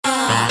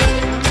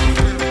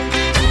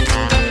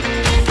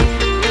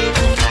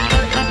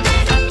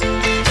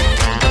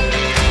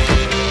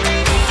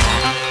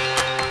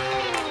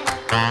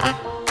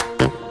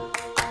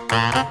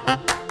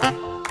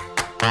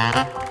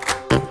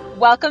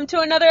Welcome to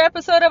another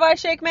episode of I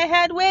Shake My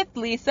Head with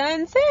Lisa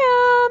and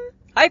Sam.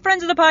 Hi,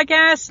 friends of the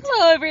podcast.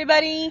 Hello,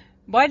 everybody.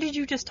 Why did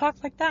you just talk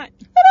like that?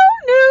 I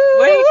don't know.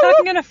 Why are you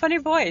talking in a funny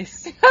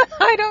voice?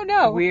 I don't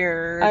know.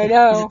 Weird. I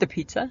know. Is it the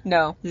pizza?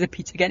 No. Is the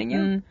pizza getting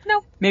you?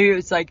 No. Maybe it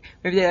was maybe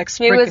they Maybe it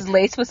sprinkled was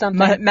laced with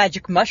something.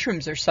 magic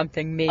mushrooms or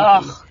something, maybe.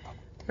 Ugh.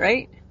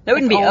 Right? That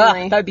wouldn't If be,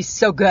 only. that would be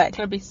so good. That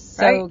would be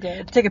so Right?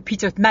 good. Take a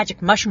pizza with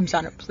magic mushrooms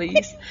on it,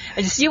 please.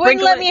 I just You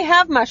wouldn't let me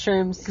have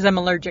mushrooms. because I'm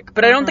allergic.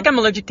 But I don't think I'm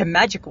allergic to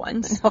magic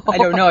ones. No. I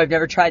don't know. I've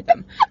never tried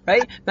them.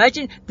 Right?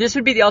 Imagine this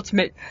would be the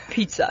ultimate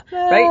pizza.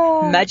 Right?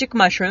 Ah. Magic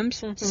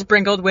mushrooms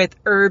sprinkled with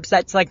herbs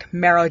that's like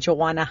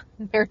marijuana.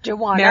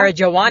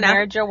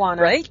 Marijuana.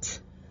 Right?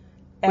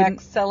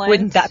 Excellent.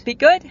 Wouldn't that be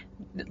good?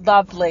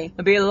 Lovely.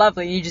 It'd be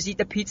lovely. You just eat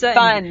the pizza.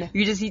 Fun.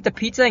 You just eat the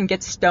pizza and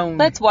get stoned.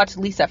 Let's watch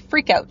Lisa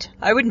freak out.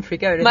 I wouldn't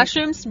freak out.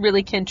 Mushrooms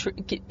really can,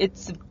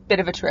 it's a bit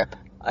of a trip.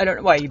 I don't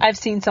know why. I've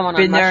seen someone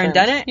Been on there and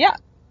mushrooms. done it? Yeah.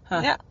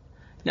 Huh. Yeah.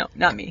 No,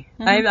 not me.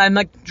 I'm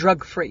like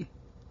drug free.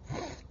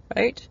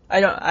 Right?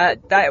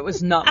 That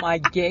was not my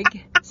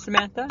gig,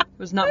 Samantha. It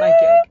was not my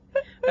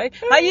gig. Right?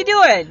 How you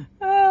doing?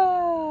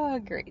 Oh,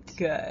 great.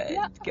 Good.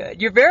 Yeah.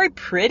 Good. You're very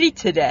pretty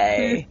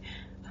today.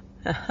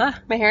 Uh-huh.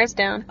 My hair's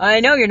down.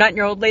 I know, you're not in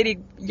your old lady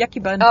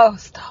yucky bun. Oh,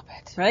 stop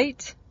it.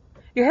 Right?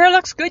 Your hair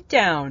looks good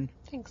down.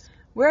 Thanks.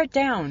 Wear it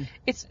down.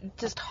 It's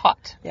just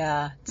hot.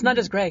 Yeah. It's not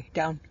as gray.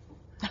 Down.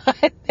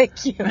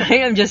 Thank you.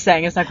 Right? I'm just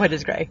saying, it's not quite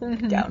as gray.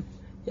 Down.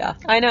 Yeah.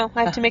 I know.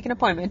 I have to make an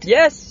appointment.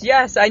 Yes,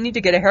 I need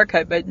to get a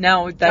haircut, but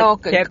now that Oh,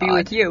 good can't be God.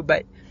 with you,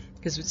 but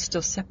because it's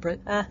still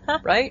separate, Uh-huh.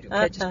 right? We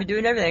can't just Uh-huh. be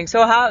doing everything.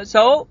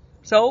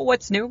 So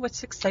what's new?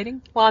 What's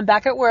exciting? Well, I'm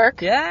back at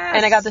work. Yes.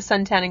 And I got the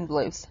sun tanning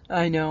blues.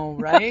 I know,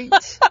 right?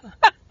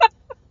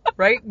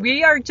 Right?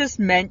 We are just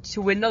meant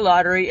to win the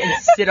lottery and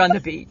sit on the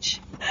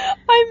beach.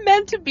 I'm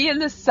meant to be in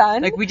the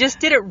sun. Like, we just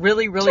did it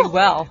really, really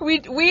well.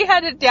 We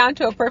had it down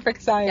to a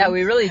perfect science. Yeah,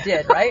 we really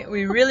did, right?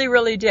 We really,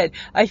 really did.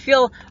 I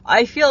feel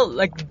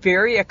like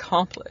very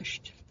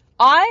accomplished.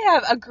 I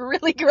have a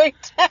really great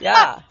tan.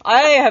 Yeah,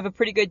 I have a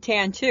pretty good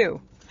tan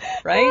too,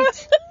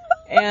 right?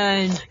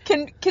 And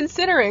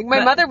Considering my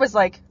But- mother was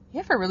like, "You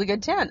have a really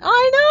good tan."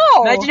 I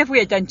know. imagine if we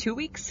had done 2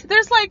 weeks.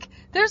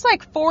 There's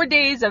like 4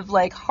 days of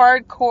like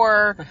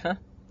hardcore Uh-huh.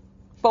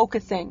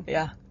 focusing.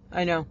 Yeah,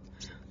 I know.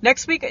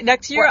 Next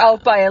year, We're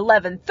out by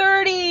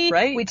 11:30.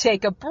 Right. We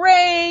take a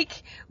break.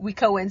 We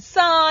go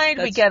inside. We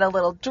That's- get a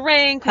little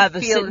drink. have we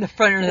a feel sit in the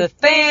front of the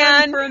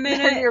fan for a minute.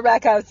 Then you're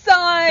back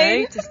outside.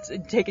 right? Just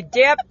take a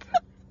dip,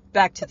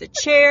 back to the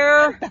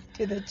chair.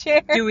 To the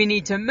chair. Do we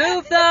need to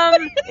move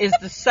them? Is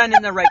the sun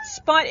in the right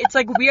spot? It's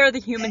like we are the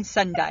human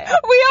sundial. We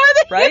are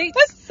Right?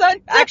 the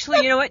sun.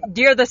 Actually, you know what?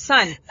 Dear the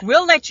sun,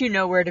 we'll let you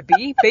know where to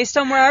be based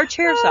on where our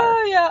chairs are.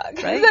 Oh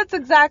yeah, Right? that's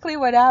exactly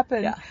what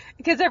happened. Yeah.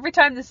 Because every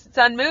time the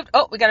sun moved,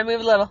 we gotta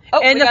move a little. We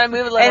And gotta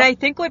move a little. And I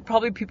think what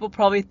people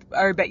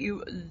are, I bet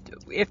you,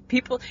 if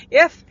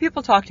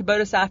people talked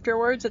about us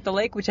afterwards at the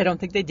lake, which I don't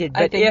think they did,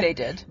 but I think they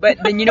did. But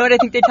then you know what I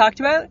think they talked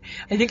about?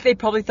 I think they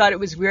probably thought it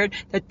was weird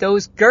that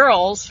those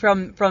girls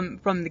from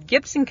the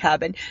Gibson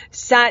cabin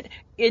sat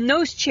in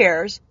those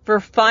chairs for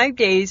 5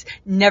 days,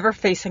 never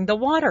facing the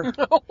water.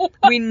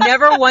 We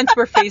never once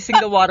were facing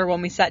the water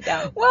when we sat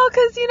down. Well,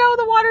 because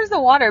the water's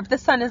the water, but the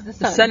sun is the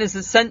sun. The sun is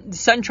the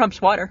sun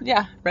trumps water.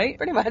 Yeah, Right?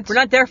 pretty much. We're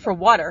not there for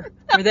water.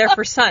 We're there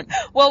for sun.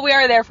 Well, we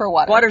are there for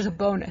water. Water's a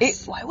bonus.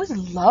 It was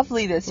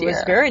lovely this It year.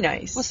 was very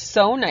nice. It was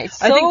so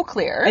nice, I so think-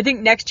 clear. I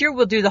think next year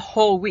we'll do the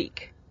whole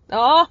week.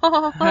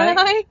 Oh,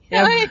 Right?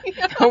 Yeah.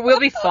 We'll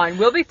be fine.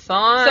 We'll be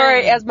fine.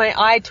 Sorry, as my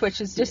eye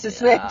twitches just a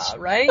Yeah, smidge.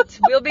 right?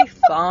 We'll be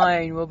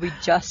fine. We'll be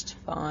just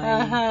fine.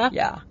 Uh-huh.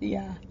 Yeah.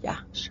 Yeah,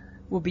 sure.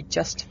 We'll be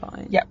just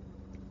fine. Yep.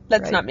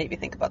 Let's Right. not maybe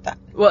think about that.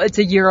 Well, it's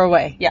a year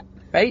away. Yeah.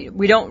 Right?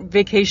 We don't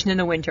vacation in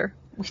the winter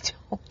We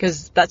don't.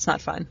 because that's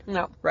not fun.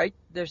 No, Right?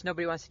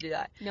 Nobody wants to do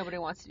that. nobody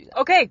wants to do that.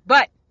 Okay,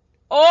 but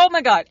oh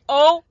my God.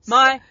 Oh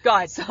my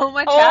God. So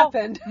much Oh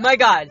happened. my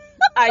God.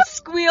 I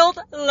squealed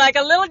like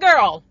a little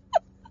girl.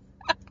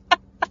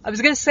 I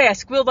was going to say I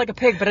squealed like a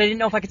pig, but I didn't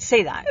know if I could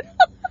say that.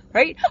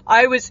 Right?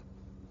 I was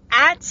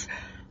at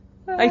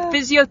my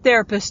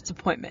physiotherapist's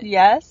appointment.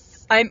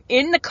 Yes. I'm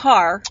in the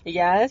car,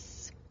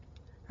 Yes.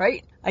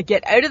 right? I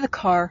get out of the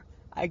car.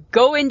 I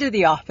go into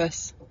the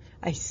office.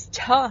 I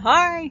tell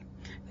hi.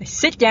 I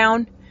sit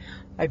down.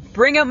 I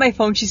bring out my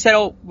phone. She said,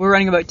 "Oh, we're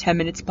running about 10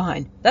 minutes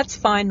behind." That's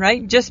fine,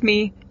 right? Just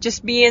me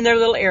in their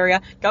little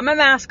area. Got my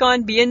mask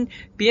on, being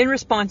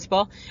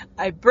responsible.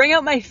 I bring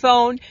out my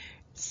phone.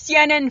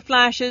 CNN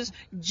flashes.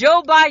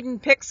 Joe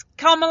Biden picks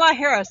Kamala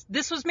Harris.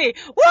 This was me.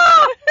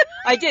 Whoa!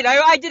 I did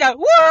a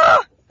whoa!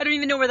 I don't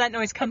even know where that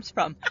noise comes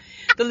from.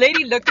 The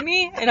lady looked at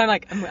me, and I'm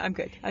like, I'm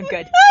good. I'm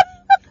good.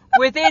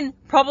 Within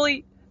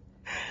probably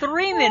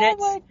 3 minutes,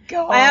 Oh my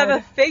God. I have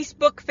a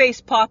Facebook face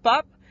pop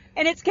up,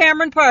 and it's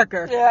Cameron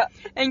Parker. Yeah.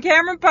 And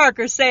Cameron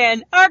Parker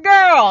saying, "Our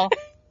girl,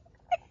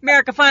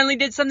 America finally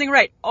did something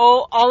right."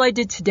 Oh, all I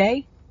did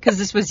today, because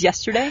this was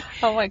yesterday,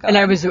 Oh my God. and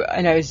I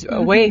was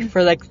away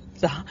for like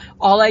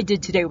all I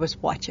did today was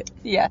watch it.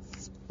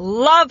 Yes.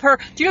 Love her.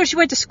 Do you know she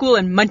went to school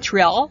in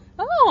Montreal?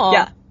 Oh.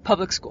 Yeah.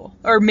 public school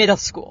or middle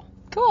school.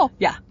 Cool.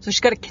 Yeah. So she's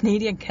got a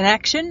Canadian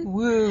connection.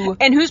 Woo.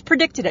 And who's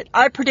predicted it?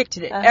 I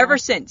predicted it ever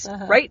since,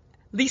 right?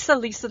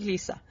 Lisa.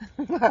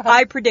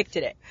 I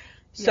predicted it.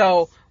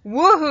 So,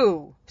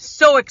 woohoo!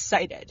 So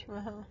excited.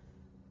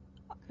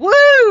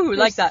 Woo!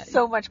 Like that.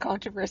 So much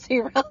controversy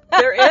around that.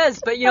 There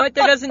is, but you know what?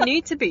 There doesn't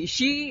need to be.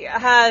 She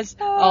has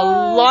a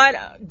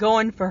lot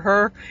going for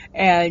her,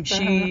 and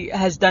she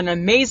has done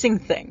amazing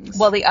things.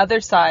 Well, the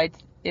other side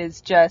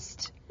is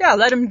just yeah,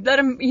 let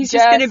him. He's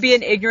just going to be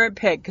an ignorant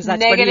pig because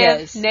that's what he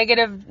is.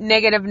 Negative.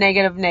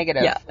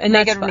 Yeah, and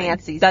negative that's fine.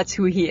 Nancy's. That's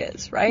who he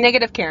is, right?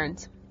 Negative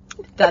Karens.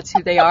 That's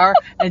who they are,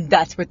 and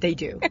that's what they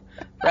do,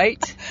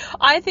 right?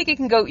 I think it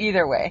can go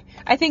either way.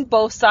 I think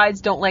both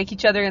sides don't like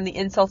each other, and the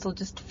insults will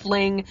just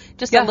fling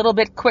just a little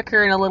bit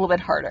quicker and a little bit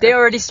harder. They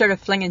already started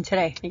flinging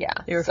today. Yeah.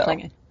 They were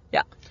flinging.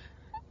 Yeah.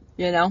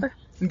 You know?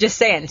 I'm just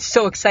saying,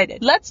 so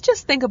excited. Let's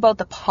just think about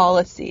the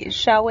policies,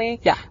 shall we?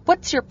 Yeah.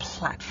 What's your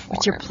platform?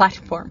 What's your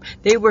platform?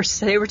 They were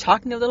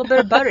talking a little bit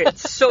about it.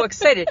 It's so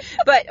excited.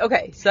 But,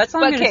 okay, so that's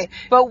all I'm going to say.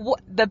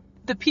 But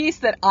the piece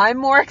that I'm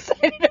more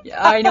excited about.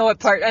 Yeah, I know what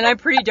part, and I'm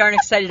pretty darn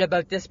excited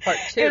about this part,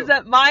 too. Is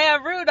that Maya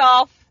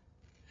Rudolph,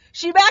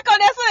 she back on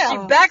SNL.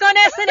 She's back on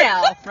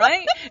SNL,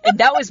 right? And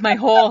that was my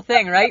whole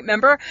thing, right?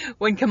 Remember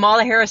when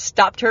Kamala Harris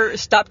stopped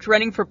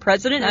running for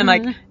president? I'm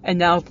like, and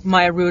now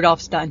Maya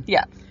Rudolph's done.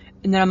 Yeah.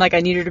 And then I'm like, I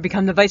need her to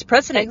become the vice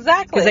president.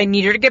 Exactly. Because I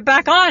need her to get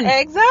back on.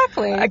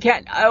 Exactly. I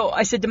can't.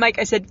 I said to Mike,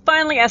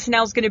 finally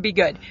SNL's going to be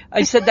good.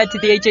 I said that to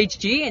the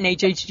HHG, and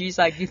HHG's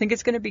like, you think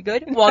it's going to be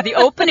good? Well, the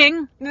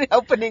opening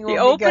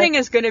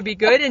is going to be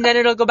good, and then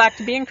it'll go back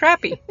to being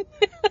crappy.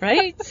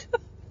 Right?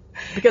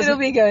 Because it'll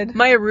be good.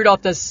 Maya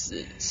Rudolph does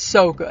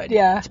so good.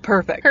 Yeah. It's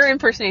perfect. Her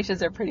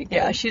impersonations are pretty good.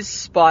 Yeah, she's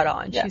spot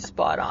on. Yeah. She's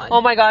spot on.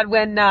 Oh my God,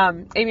 when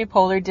Amy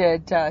Poehler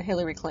did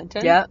Hillary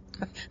Clinton. Yeah.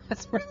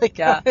 That's really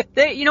good.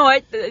 Yeah. You know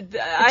what?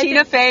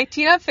 Tina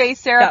Fey,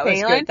 Sarah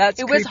Palin.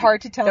 It was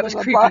hard to tell them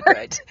apart. That was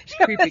creepy good.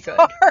 Creepy good.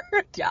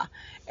 Hard. Yeah.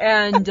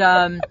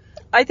 And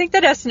I think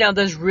that SNL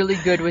does really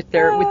good with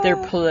their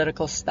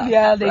political stuff.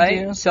 Yeah, they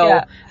right? do. So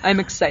yeah. I'm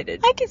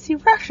excited. I can see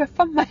Russia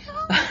from my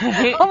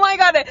Oh my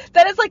God,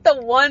 that is like the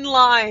one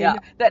line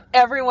that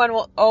everyone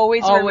will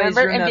always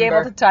remember and be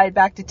able to tie it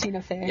back to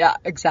Tina Fey. Yeah,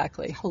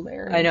 exactly. It's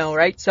hilarious. I know,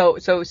 right? So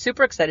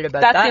super excited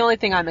about that. That's the only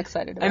thing I'm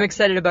excited about. I'm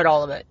excited about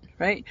all of it,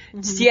 right?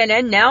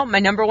 CNN now, my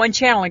number one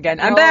channel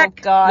again. I'm oh,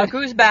 back. God. Look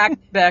who's back.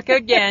 Back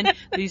again.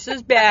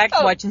 Lisa's back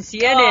watching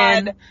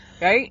CNN. God.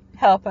 Right?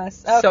 Help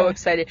us. Okay. So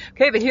excited.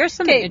 Okay, but here's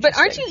something interesting. But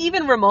aren't you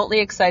even remotely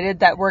excited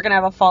that we're going to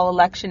have a fall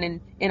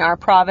election in our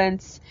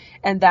province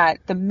and that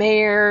the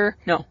mayor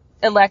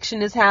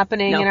election is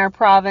happening in our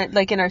province,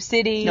 like in our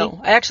city? No.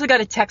 I actually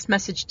got a text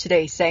message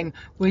today saying,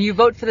 will you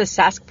vote for the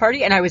Sask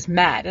party? And I was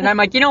mad. And I'm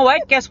like, you know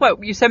what? Guess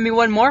what? You send me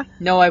one more?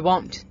 No, I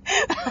won't.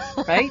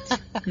 Right?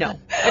 No.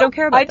 I don't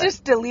care about that. I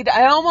just deleted.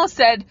 I almost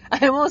sent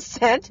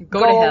Go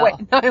to hell. away.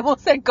 No, I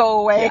almost said go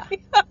away.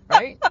 Yeah.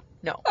 Right?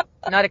 No.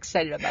 I'm not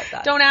excited about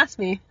that. Don't ask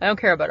me. I don't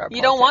care about our politics.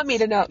 You don't want me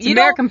to know. It's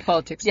American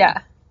politics.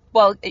 Yeah.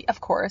 Well,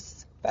 of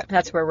course. But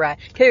that's where we're at.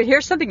 Okay,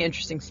 here's something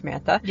interesting,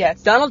 Samantha.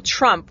 Yes. Donald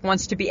Trump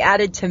wants to be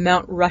added to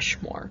Mount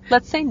Rushmore.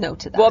 Let's say no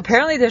to that. Well,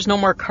 apparently there's no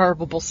more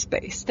carvable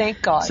space.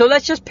 Thank God. So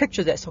let's just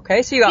picture this,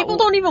 okay? So people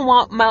don't even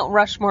want Mount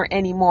Rushmore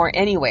anymore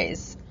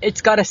anyways.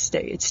 It's got to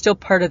stay. It's still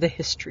part of the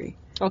history.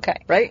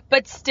 Okay. Right?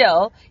 But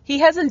still, he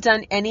hasn't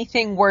done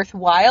anything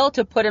worthwhile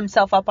to put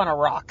himself up on a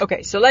rock.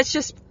 Okay, so let's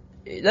just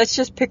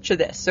picture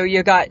this. So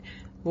you got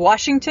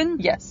Washington.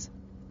 Yes.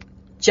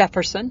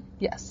 Jefferson.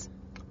 Yes.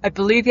 I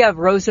believe you have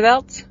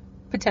Roosevelt.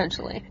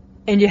 Potentially.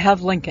 And you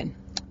have Lincoln.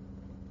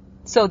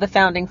 So the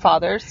founding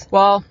fathers.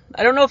 Well,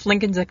 I don't know if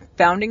Lincoln's a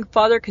founding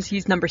father because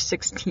he's number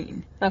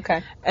 16.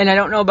 Okay. And I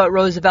don't know about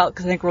Roosevelt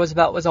because I think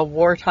Roosevelt was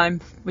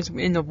was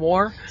in the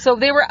war. So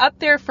they were up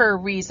there for a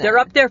reason. They're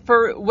up there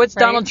for, what's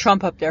Donald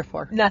Trump up there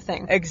for?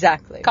 Nothing.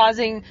 Exactly.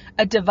 Causing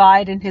a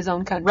divide in his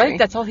own country. Right?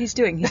 That's all he's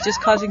doing. He's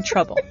just causing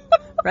trouble.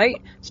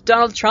 Right? So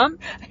Donald Trump.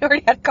 I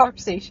already had a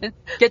conversation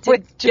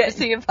with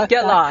Jesse about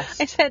Get that.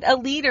 lost. I said a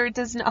leader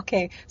does not.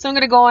 Okay, so I'm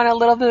going to go on a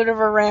little bit of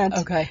a rant.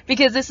 Okay.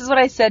 Because this is what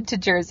I said to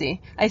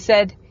Jersey. I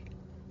said,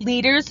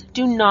 leaders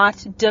do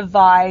not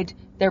divide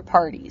their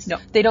parties. No.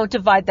 They don't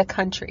divide the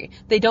country.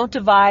 They don't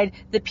divide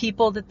the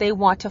people that they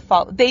want to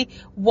follow. They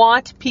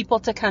want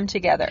people to come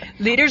together.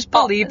 Leaders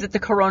believe that the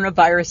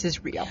coronavirus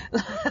is real.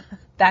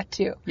 That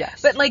too.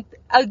 Yes. But like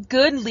a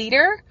good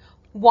leader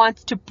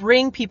wants to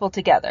bring people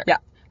together. Yeah.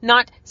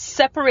 Not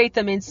separate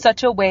them in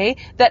such a way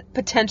that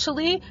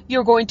potentially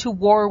you're going to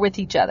war with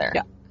each other.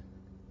 Yeah.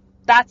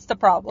 That's the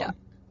problem.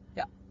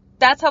 Yeah.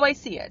 That's how I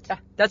see it. Yeah.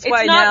 That's it's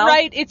why not now,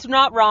 right. It's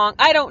not wrong.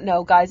 I don't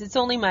know, guys. It's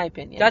only my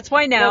opinion. That's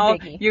why now No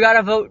biggie. you got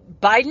to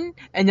vote Biden,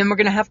 and then we're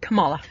going to have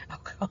Kamala.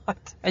 Oh, God.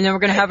 And then we're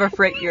going to have her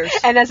for 8 years.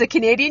 And as a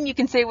Canadian, you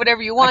can say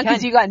whatever you want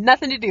because you got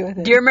nothing to do with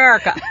it. Dear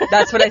America,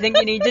 that's what I think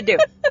you need to do.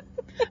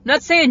 I'm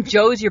not saying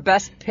Joe's your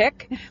best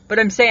pick, but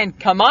I'm saying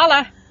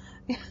Kamala.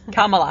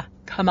 Kamala.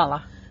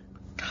 Kamala.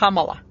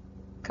 Kamala.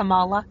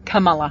 Kamala.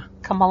 Kamala.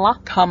 Kamala.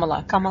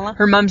 Kamala. Kamala.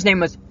 Her mom's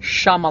name was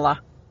Shamala.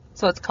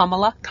 So it's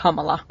Kamala?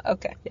 Kamala.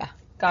 Okay. Yeah.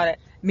 Got it.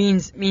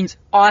 Means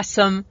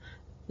awesome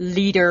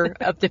leader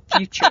of the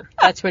future.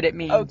 That's what it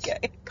means.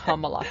 Okay.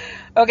 Kamala.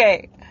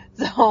 Okay,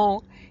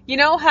 so you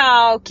know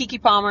how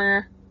Keke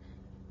Palmer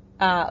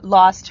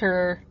lost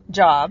her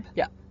job?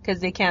 Yeah. Because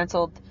they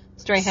canceled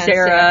Strahan.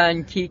 Sarah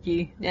and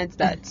Keke. It's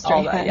that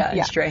All Strahan. that,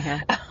 yeah.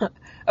 Strahan.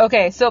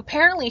 Okay, so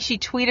apparently she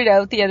tweeted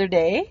out the other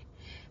day,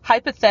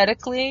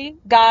 hypothetically,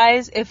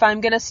 guys, if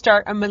I'm going to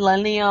start a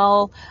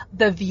millennial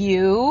The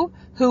View,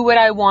 who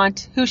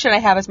should I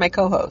have as my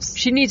co-host?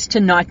 She needs to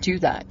not do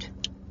that.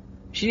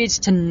 She needs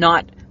to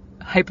not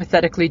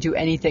hypothetically do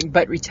anything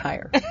but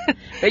retire.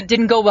 It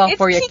didn't go well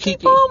for you, Keke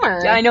Keke.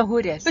 Palmer. Yeah, I know who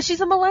it is. But she's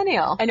a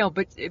millennial. I know,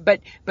 but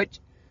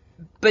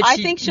I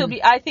think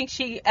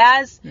she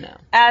as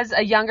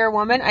a younger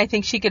woman, I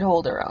think she could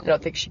hold her own. I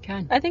don't think she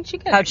can. I think she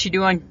could. How'd she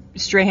do on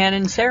Strahan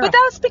and Sarah? But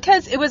that was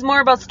because it was more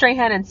about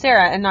Strahan and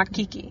Sarah and not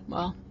Keke.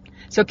 Well,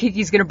 so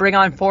Keke's going to bring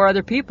on 4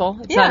 other people.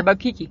 It's not about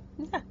Keke.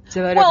 Yeah. It's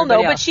about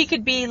everybody else. But she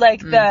could be like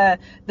the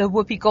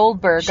Whoopi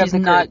Goldberg of the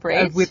group,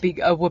 right? She's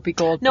not a Whoopi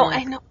Goldberg. No,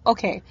 I know.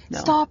 Okay, No.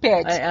 stop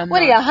it.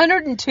 What are you,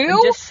 102?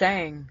 I'm just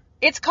saying.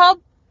 It's called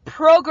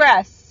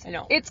progress. I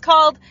know. It's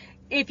called,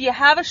 if you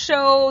have a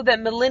show that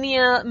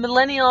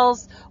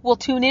millennials will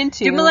tune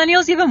into. Do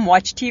millennials even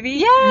watch TV?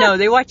 Yes. No,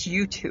 they watch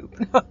YouTube.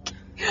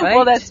 Okay. Right?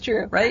 Well, that's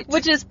true. Right?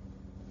 Which is,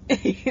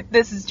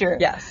 this is true.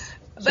 Yes.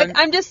 But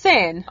I'm just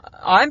saying.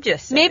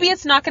 Maybe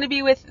it's not going to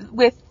be with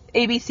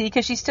ABC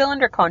because she's still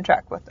under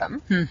contract with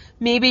them.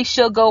 Maybe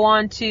she'll go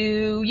on to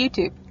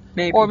YouTube.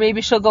 Maybe. Or maybe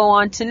she'll go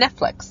on to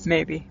Netflix.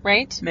 Maybe.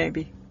 Right?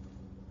 Maybe.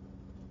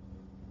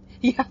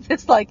 Yeah,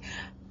 it's like,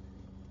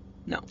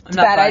 no, I'm it's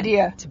not a bad buying.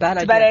 idea. It's a bad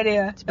idea. It's a bad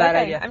idea. It's a bad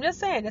Okay, idea. I'm just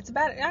saying.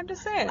 I'm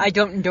just saying. I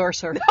don't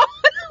endorse her.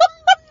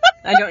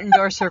 I don't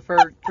endorse her for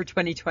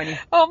 2020.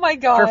 Oh my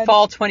God. For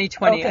fall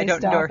 2020, Okay, I don't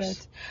stop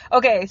endorse. it.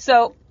 Okay,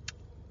 so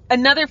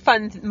another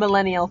fun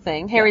millennial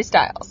thing, Harry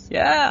Styles.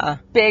 Yeah.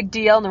 Big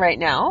deal right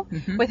now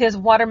Mm-hmm. with his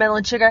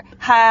watermelon sugar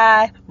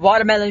high.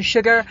 Watermelon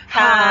sugar High.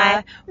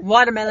 high.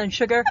 Watermelon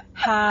sugar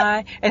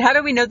high. And how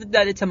do we know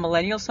that it's a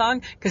millennial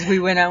song? Because when we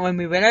went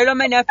out on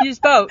my nephew's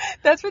boat,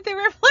 That's what they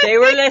were playing. they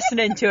were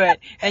listening to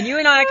it. And you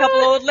and I, a couple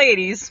old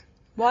ladies,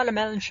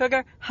 watermelon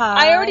sugar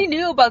high. I already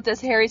knew about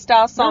this Harry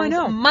Styles song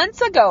No, I know.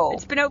 months ago.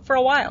 It's been out for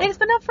a while. It's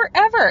been up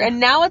forever, and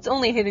now it's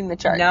only hitting the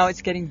charts. Now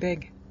it's getting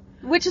big.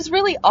 Which is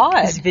really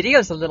odd. This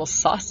video's a little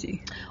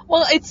saucy.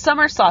 Well, it's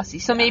summer saucy,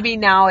 so maybe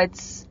now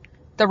it's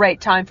the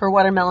right time for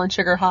watermelon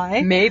sugar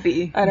high.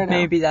 Maybe. I don't know.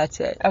 Maybe that's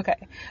it. Okay.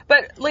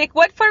 But, like,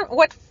 what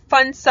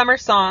fun summer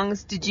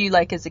songs did you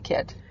like as a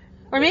kid?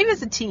 Or maybe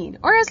as a teen?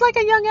 Or as, like,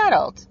 a young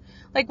adult?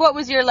 Like, what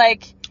was your,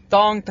 like...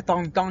 Dong,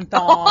 dong, dong,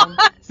 dong.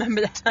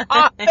 Remember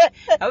that?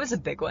 That was a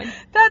big one.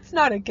 That's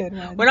not a good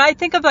one. When I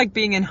think of, like,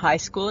 being in high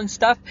school and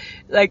stuff,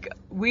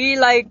 we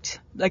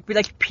liked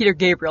Peter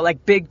Gabriel,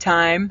 like, big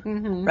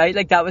time, right?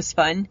 Like, that was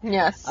fun.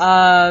 Yes.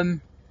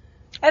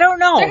 I don't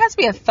know. There has to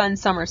be a fun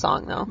summer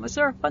song, though. Was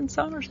there a fun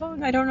summer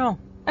song? I don't know.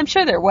 I'm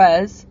sure there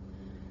was.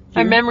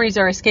 Our You- memories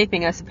are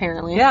escaping us,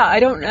 apparently. Yeah, I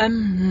don't,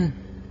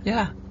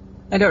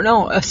 I don't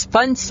know. A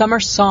fun summer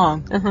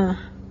song. Uh-huh.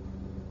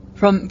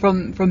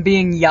 From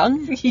being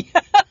young?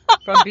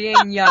 From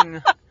being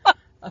young.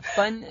 A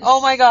fun... Oh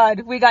my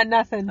God, we got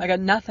nothing. I got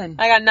nothing.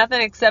 I got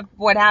nothing except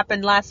what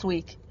happened last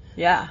week.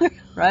 Yeah,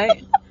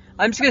 right?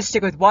 I'm just going to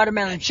stick with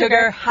watermelon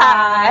sugar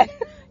high.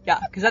 Yeah,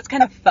 because that's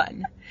kind of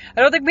fun.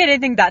 I don't think we had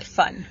anything that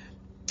fun.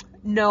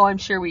 No, I'm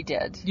sure we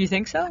did. Do you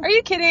think so? Are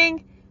you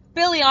kidding?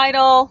 Billy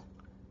Idol,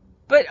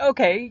 But,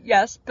 okay,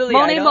 yes, Billy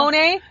Monet Idol.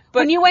 Monet. But-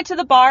 When you went to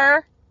the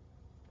bar,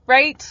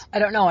 right? I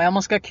don't know. I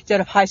almost got kicked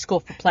out of high school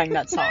for playing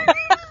that song.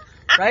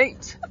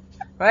 Right?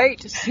 Right?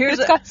 Here's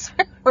It's got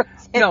swear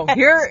words in No,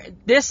 it.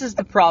 this is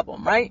the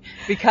problem, right?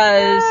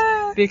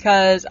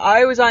 Because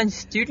I was on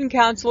student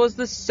council as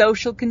the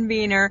social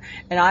convener,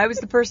 and I was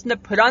the person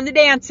that put on the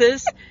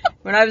dances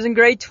when I was in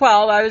grade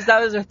 12.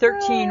 That was a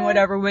 13,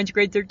 whatever, we went to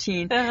grade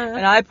 13,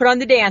 and I put on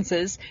the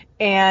dances,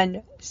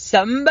 and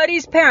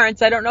somebody's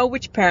parents, I don't know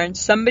which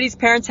parents, somebody's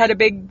parents had a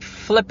big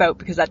flip out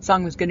because that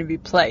song was going to be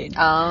played.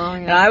 Oh,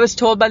 And I was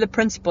told by the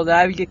principal that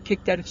I would get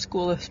kicked out of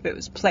school if it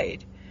was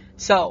played.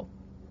 So,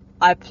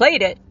 I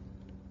played it.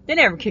 They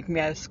never kicked me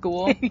out of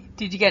school.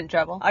 Did you get in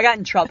trouble? I got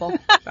in trouble.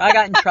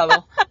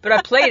 But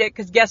I played it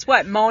because guess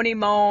what? Moni,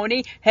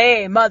 Moni,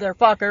 hey,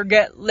 motherfucker,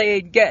 get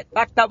laid, get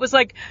fucked. That was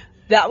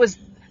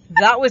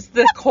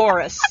the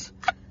chorus.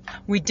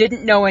 We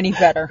didn't know any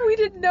better. We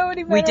didn't know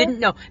any better. We didn't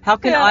know. How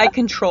can Yeah. I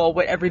control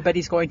what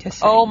everybody's going to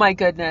say? Oh my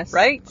goodness.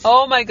 Right?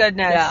 Oh my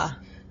goodness. Yeah.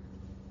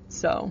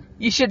 So,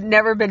 You should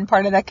never been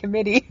part of that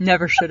committee.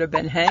 never should have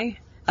been, hey?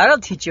 That'll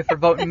teach you for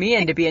voting me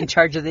in to be in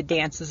charge of the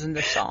dances and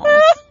the songs.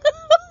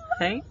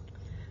 Hey?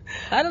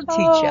 That'll teach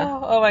you.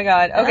 Oh my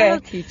God. That'll Okay.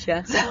 teach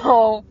you.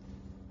 So,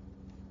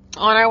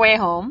 on our way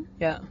home,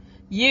 Yeah.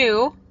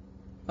 you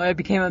I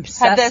became had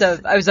obsessive.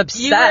 this. I was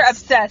obsessed. You were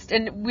obsessed,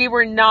 and we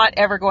were not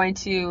ever going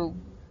to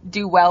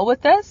do well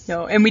with this.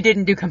 No, and we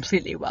didn't do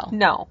completely well.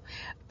 No.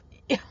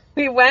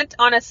 We went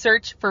on a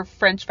search for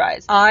French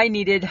fries. I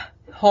needed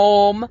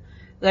home,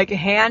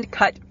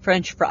 hand-cut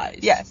French fries.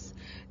 Yes.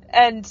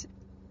 And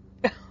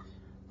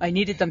I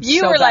needed them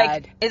You so were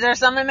bad. like, is there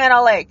some in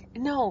Meadow Lake?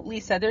 No,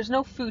 Lisa, there's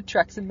no food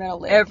trucks in Meadow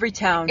Lake. Every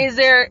town. Is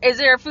there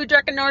a food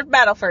truck in North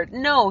Battleford?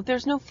 No,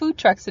 there's no food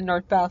trucks in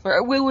North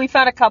Battleford. We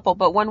found a couple,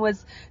 but one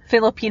was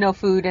Filipino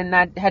food, and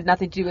that had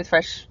nothing to do with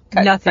fresh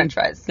cut French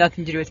fries.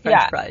 Nothing to do with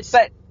French fries.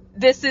 But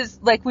this is,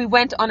 like, we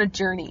went on a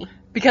journey.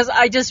 Because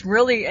I just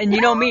really, and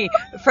you know me,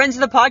 friends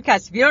of the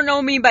podcast, if you don't know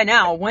me by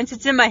now, once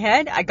it's in my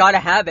head, I gotta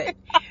have it.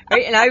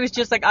 Right? And I was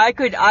just like,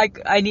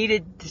 I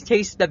needed to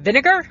taste the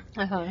vinegar.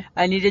 Uh-huh.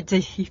 I needed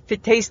to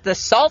taste the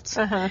salt.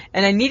 Uh-huh.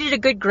 And I needed a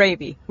good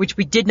gravy, which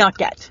we did not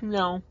get.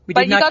 No. We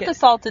But did you not got get- the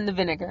salt and the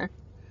vinegar.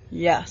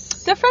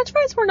 Yes. The French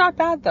fries were not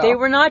bad, though. They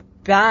were not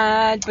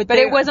bad, but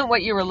it wasn't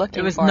what you were looking for.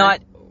 It was not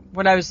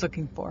what I was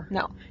looking for.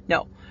 No.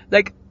 No.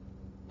 Like,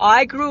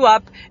 I grew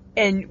up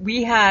and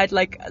we had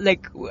like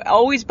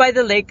always by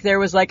the lake there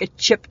was like a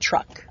chip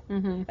truck.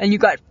 Mm-hmm. And you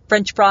got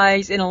French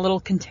fries in a little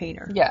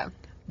container. Yeah.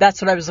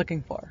 That's what I was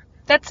looking for.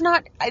 That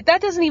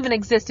doesn't even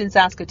exist in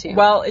Saskatoon.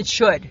 Well, it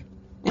should.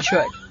 It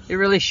should. It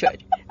really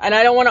should. And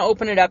I don't want to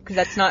open it up because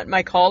that's not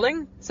my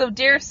calling. So,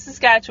 dear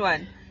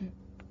Saskatchewan,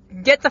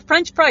 Get the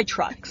French fry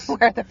trucks.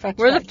 where are the French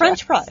Where are the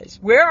French trucks? fries?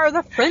 Where are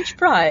the French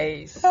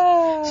fries?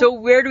 So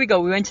where do we go?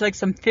 We went to like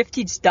some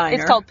 50s diner.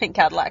 It's called Pink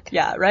Cadillac.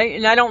 Yeah, right?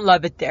 And I don't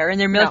love it there. And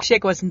their No.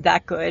 milkshake wasn't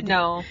that good.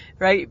 No.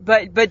 Right?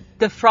 But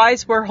the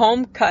fries were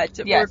home cut.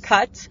 Yes. Were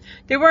cut.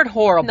 They weren't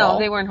horrible. No,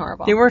 they weren't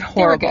horrible. They weren't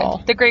They were horrible.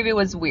 good. The gravy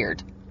was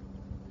weird.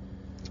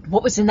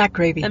 What was in that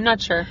gravy? I'm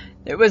not sure.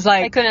 It was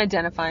I like, couldn't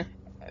identify.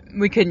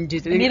 we couldn't do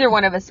that. Neither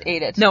one of us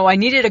ate it. No, I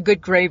needed a good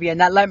gravy,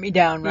 and that let me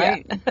down,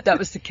 right? Yeah. That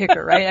was the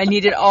kicker, right? I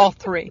needed all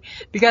three.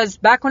 Because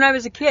back when I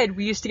was a kid,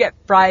 we used to get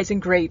fries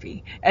and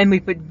gravy, and we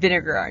put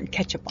vinegar and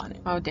ketchup on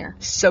it. Oh, dear.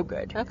 So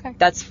good. Okay.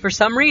 That's, for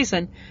some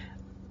reason,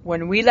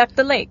 when we left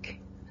the lake,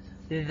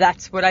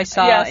 that's what I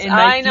saw Yes, in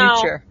my I know.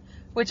 future.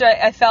 Which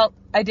I felt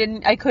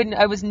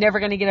I was never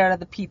going to get out of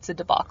the pizza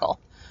debacle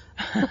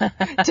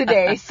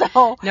today.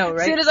 So, No, right?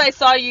 as soon as I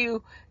saw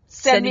you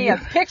send me Sending a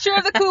you- picture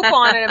of the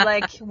coupon, and I'm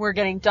like, we're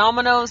getting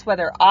Domino's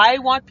whether I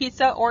want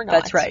pizza or not.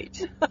 That's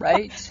right.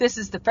 Right? This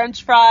is the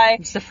French fry.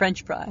 It's the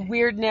French fry.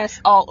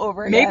 Weirdness all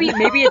over again.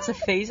 Maybe it's a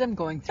phase I'm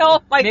going through.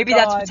 Oh my Maybe God.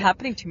 that's what's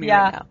happening to me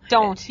Yeah, right now.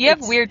 don't. You have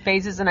It's- weird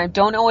phases, and I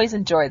don't always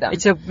enjoy them.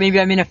 Maybe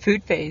I'm in a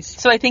food phase.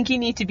 So I think you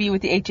need to be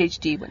with the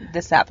HHD when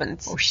this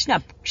happens. Oh, she's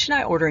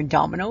not ordering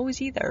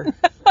Domino's either,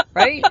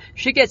 right?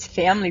 She gets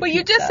family Well,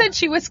 you pizza. just said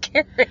she was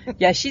caring.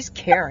 Yeah, she's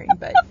caring,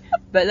 but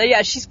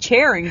yeah, she's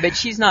caring, but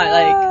she's not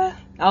like,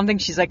 I don't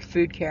think she's like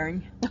food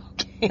caring.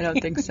 Okay. I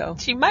don't think so.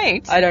 She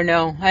might. I don't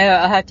know.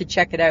 I'll have to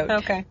check it out.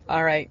 Okay.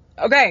 All right.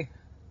 Okay.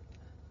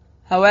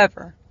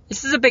 However,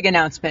 this is a big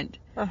announcement,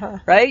 Uh-huh.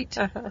 right?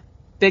 Uh-huh.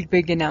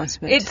 Big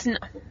announcement. It's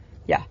not.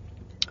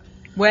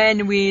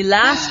 When we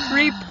last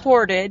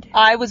reported,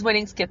 I was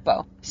winning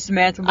Skip-Bo.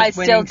 Samantha I was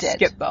still winning did.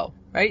 Skip-Bo,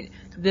 right?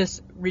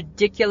 This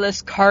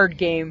ridiculous card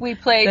game. We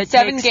played that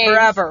 7 takes games.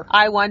 forever.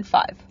 I won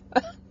 5.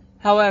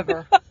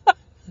 However,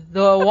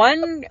 the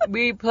one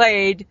we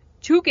played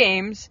 2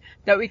 games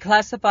that we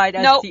classified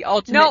as the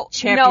ultimate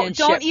championship.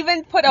 No, don't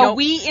even put a No,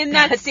 we in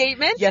that that's-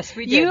 statement. yes,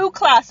 we did. You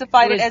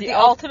classified It it was as the the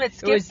ult- ultimate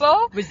it was-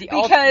 Skip-Bo it was the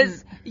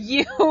because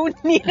you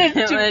needed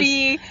It to was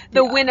be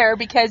the winner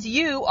because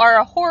you are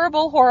a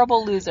horrible,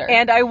 horrible loser.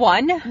 And I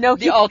won No,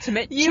 the you-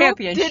 ultimate you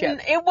championship.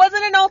 didn't. It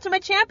wasn't an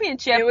ultimate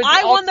championship. It was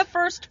I the won the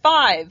first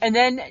 5. And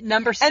then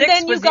number 6 And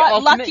then you was the got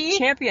ultimate lucky.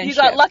 championship.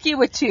 You got lucky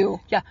with 2.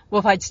 Yeah. Well,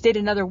 if I'd stayed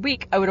another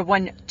week, I would have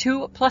won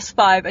 2 plus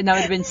 5, and that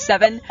would have been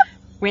 7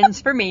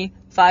 wins for me,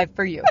 5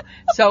 for you.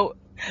 So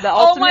the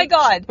ultimate. Oh my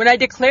God. When I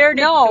declared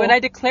it, No. when I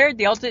declared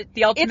the ultimate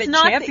It's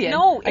not. champion,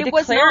 No, I it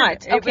was declared not.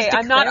 it. It was Okay,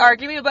 I'm not declared.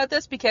 arguing about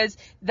this because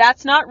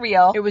that's not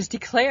real. It was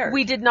declared.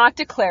 We did not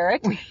declare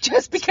it.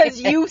 Just because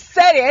you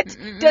said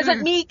it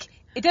doesn't make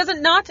it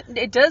doesn't not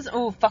it does.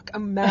 Oh fuck!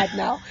 I'm mad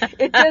now.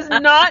 It does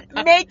not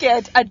make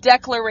it a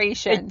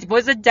declaration. It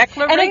was a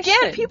declaration. And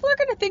again, people are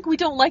going to think we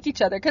don't like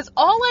each other because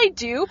all I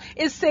do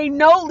is say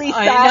no, Lisa.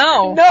 I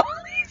know. No,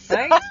 Lisa.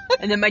 Right?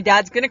 And then my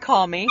dad's gonna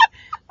call me.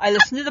 I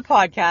listen to the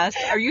podcast.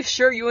 Are you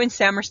sure you and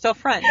Sam are still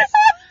friends?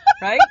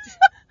 Right?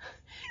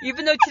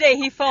 Even though today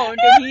he phoned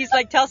and he's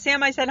like, tell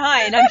Sam I said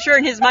hi. And I'm sure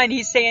in his mind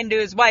he's saying to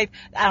his wife,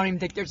 I don't even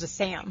think there's a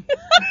Sam.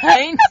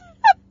 Right?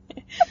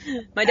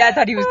 My dad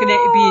thought he was going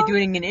to be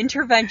doing an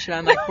intervention.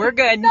 I'm like, we're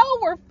good. No,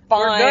 we're fine.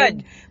 We're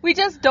good. We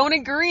just don't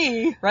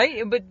agree.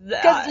 Right? But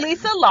Because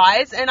Lisa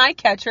lies and I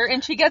catch her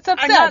and she gets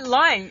upset. I'm not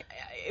lying.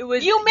 It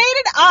was. You made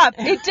it up.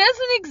 It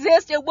doesn't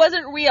exist. It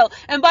wasn't real.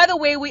 And by the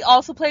way, we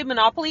also played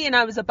Monopoly and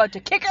I was about to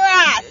kick her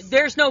ass.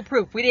 There's no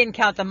proof. We didn't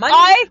count the money.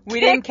 I we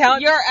didn't kicked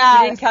count your We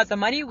ass. didn't count the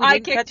money. We I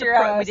didn't kicked count your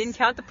ass. We didn't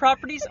count the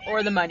properties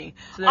or the money.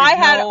 So there's I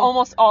had no-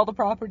 almost all the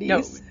properties.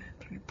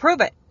 No.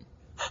 Prove it.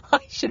 I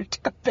should have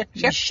took a picture.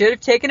 You should have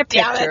taken a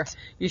Damn picture. it.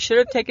 You should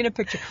have taken a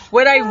picture.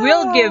 What I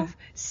will give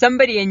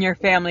somebody in your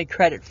family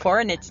credit for,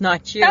 and it's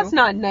not you. That's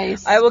not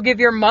nice. I will give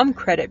your mom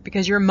credit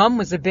because your mom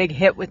was a big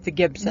hit with the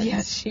Gibsons.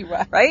 Yes, she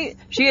was. Right?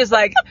 She is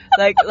like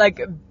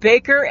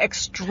baker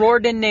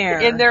extraordinaire.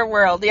 In their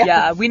world, yes.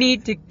 Yeah, we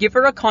need to give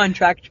her a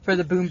contract for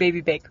the Boom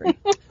Baby Bakery.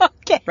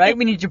 Okay. Right?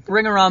 We need to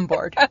bring her on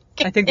board.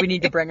 Okay. I think we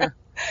need to bring her.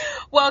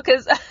 Well,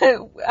 because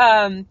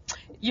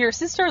your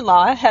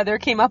sister-in-law, Heather,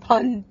 came up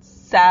on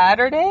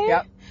Saturday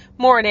Yep.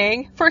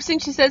 morning. First thing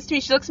she says to me,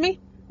 she looks at me,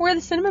 where are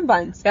the cinnamon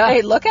buns? Yeah. I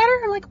look at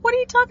her, I'm like, what are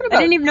you talking about?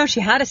 I didn't even know she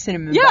had a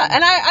cinnamon Yeah, bun.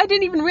 and I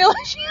didn't even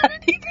realize she had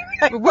it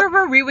either. Where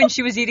were we when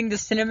she was eating the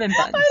cinnamon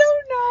buns? I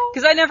don't know.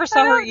 Because I never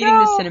saw her eating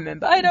the cinnamon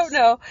buns. I don't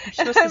know.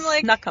 She must have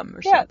snuck them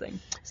or something.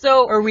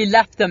 So Or we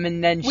left them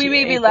and then we she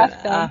maybe ate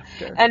left them them,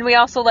 after. and we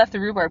also left the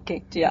rhubarb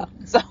cake too. Yeah.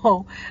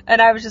 So,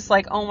 and I was just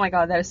like, oh my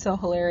god, that is so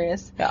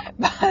hilarious. Yeah.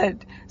 But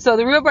so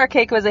the rhubarb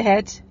cake was a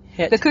hit.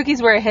 Hit. The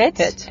cookies were a hit.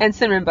 Hit. And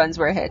cinnamon buns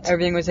were a hit.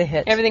 Everything was a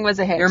hit. Everything was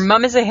a hit. Your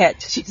mom is a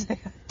hit. She's a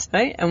hit.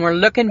 Right? And we're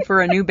looking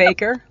for a new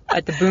baker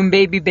at the Boom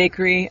Baby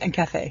Bakery and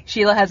Cafe.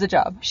 Sheila has a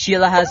job.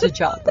 Sheila has a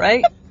job,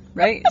 right?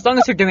 Right? As long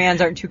as her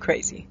demands aren't too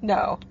crazy.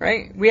 No.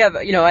 Right? We have,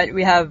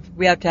 we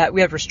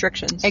have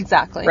restrictions.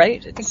 Exactly.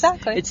 Right?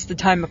 Exactly. It's the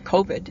time of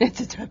COVID. It's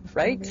a time of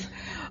Right? COVID.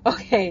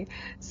 Okay.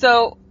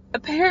 So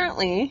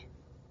apparently,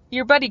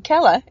 your buddy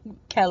Kella.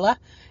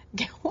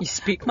 You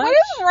speak much? What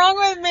is wrong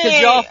with me? Because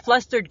you're all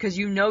flustered because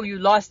you know you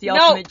lost the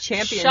Ultimate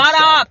Championship. Shut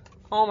up.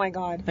 Oh my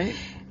god. Right?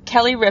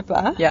 Kelly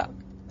Ripa. Yeah.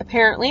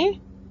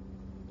 Apparently,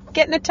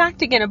 getting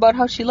attacked again about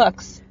how she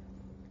looks.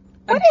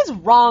 What is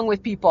wrong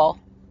with people?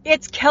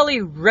 It's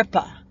Kelly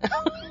Ripa,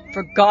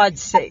 for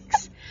God's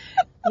sakes.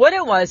 What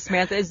it was,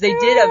 Samantha, is they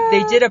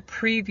did a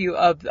preview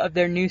of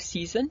their new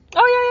season,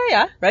 Oh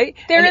yeah. right?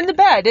 They're And in the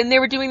bed and they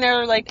were doing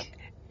their like.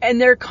 and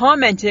they're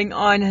commenting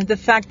on the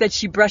fact that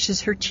she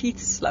brushes her teeth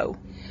slow.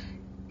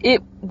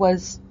 It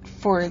was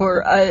for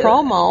a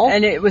promo,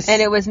 and it was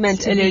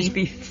meant to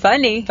be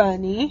funny.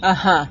 funny,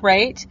 Uh-huh.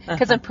 right?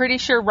 Because I'm pretty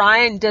sure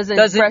Ryan doesn't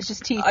brush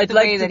his teeth I'd the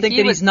like way to that think he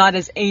that would. he's not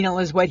as anal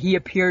as what he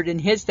appeared in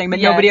his thing, but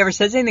Yes. nobody ever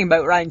says anything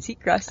about Ryan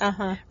Seacrest,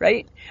 Uh-huh.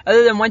 right?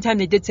 Other than one time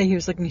they did say he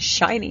was looking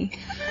shiny,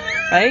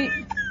 right?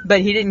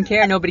 But he didn't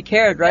care. Nobody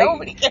cared, right?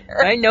 Nobody cared.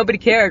 Right? Nobody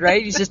cared,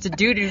 right? He's just a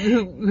dude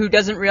who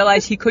doesn't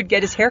realize he could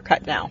get his hair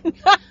cut now,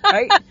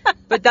 right?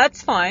 But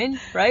that's fine,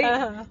 right?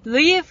 Uh-huh.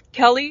 Leave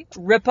Kelly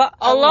Ripa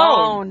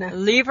alone.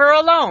 Alone. Leave her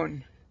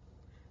alone,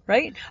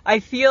 right? I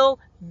feel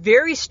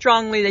very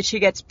strongly that she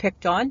gets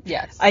picked on.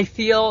 Yes. I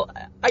feel,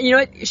 you know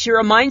what? She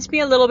reminds me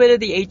a little bit of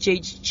the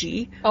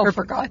HHG. Oh,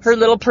 for God's her sake.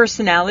 little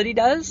personality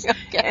does.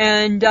 Okay.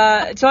 And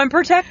so I'm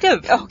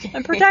protective. Okay.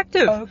 I'm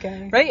protective.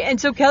 Okay. Right?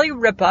 And so Kelly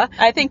Ripa.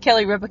 I think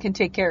Kelly Ripa can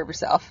take care of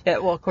herself. Yeah,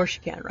 well, of course she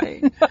can,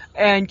 right?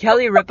 And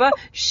Kelly Ripa,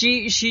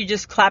 she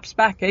just claps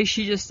back. Eh?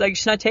 She just,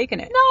 she's not taking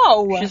it.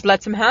 No. She just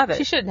lets him have it.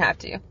 She shouldn't have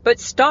to. But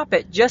stop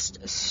it.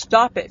 Just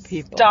stop it,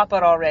 people. Stop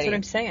it already. That's what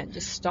I'm saying.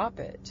 Just stop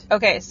it.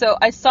 Okay, so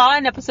I saw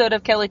an episode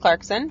of Kelly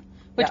Clarkson,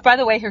 which, Yeah. by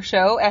the way, her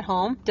show at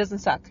home doesn't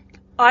suck.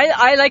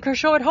 I like her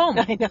show at home.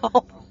 I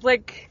know.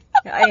 Like,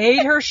 I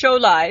hate her show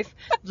live,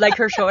 like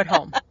her show at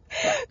home.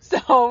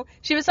 So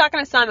she was talking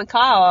to Simon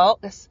Cowell.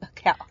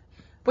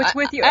 What's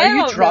with you? I Are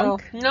you don't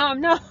drunk? know. No,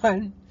 I'm not.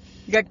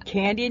 You got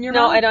candy in your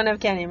No, mouth? I don't have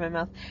candy in my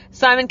mouth.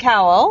 Simon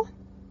Cowell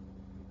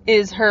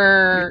is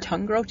her. Your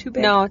tongue grow too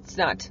big? No, it's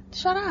not.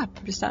 Shut up.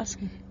 I'm just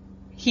asking.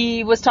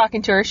 He was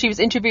talking to her. She was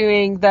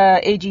interviewing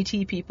the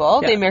AGT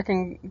people, the Yeah.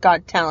 American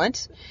Got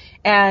Talent,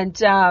 and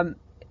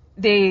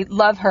they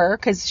love her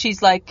because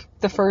she's like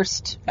the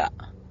first, Yeah.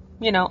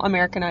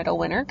 American Idol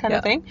winner kind Yeah.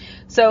 of thing.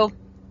 So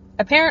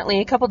apparently,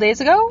 a couple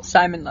days ago,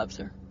 Simon loves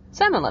her.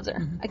 Simon loves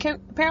her.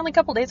 Apparently, a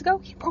couple days ago,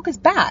 he broke his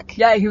back.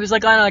 Yeah, he was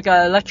like on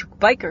an electric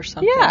bike or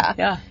something. Yeah.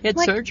 Yeah. He had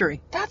Like, surgery.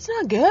 That's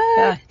not good.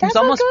 Yeah. That's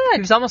not good.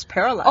 He was almost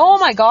paralyzed. Oh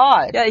my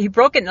God. Yeah, he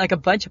broke it in like a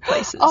bunch of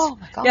places. Oh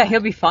my God. Yeah,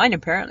 he'll be fine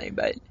apparently,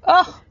 but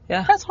Oh,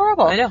 yeah. that's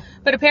horrible. I know.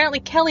 But apparently,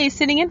 Kelly is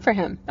sitting in for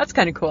him. That's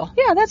kind of cool.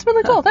 Yeah, that's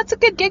really cool. That's a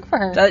good gig for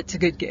her. That's a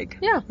good gig.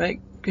 Yeah.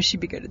 Right? Because she'd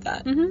be good at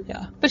that. Mhm.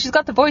 Yeah. But she's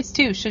got the voice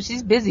too, so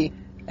she's busy.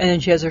 And then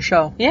she has her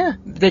show. Yeah.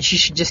 That she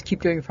should just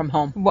keep doing from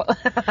home. Well,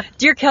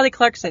 Dear Kelly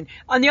Clarkson,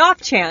 on the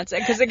off chance,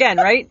 because again,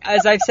 right,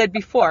 as I've said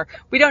before,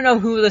 we don't know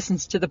who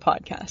listens to the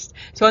podcast.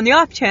 So on the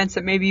off chance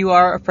that maybe you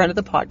are a friend of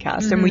the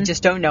podcast and we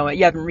just don't know it,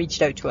 you haven't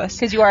reached out to us.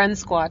 because you are in the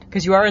squad.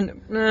 Because you are in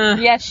the...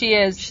 Yes, she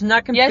is. She's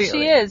not completely. Yes,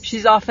 she is.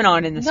 She's off and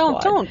on in the No,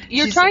 squad. don't.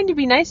 You're She's- trying to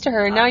be nice to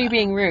her, and now you're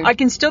being rude. I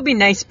can still be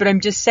nice, but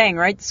I'm just saying,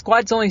 right, the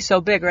squad's only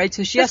so big, right?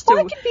 So she the has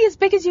squad to... can be as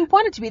big as you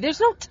want it to be.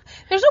 There's no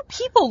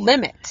people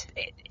limit.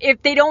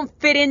 If they don't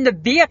fit in the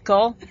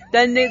vehicle,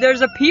 then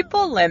there's a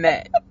people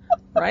limit,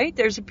 right?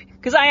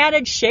 Because I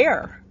added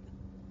Cher.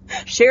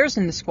 Cher's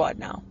in the squad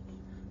now.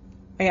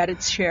 I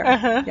added Cher.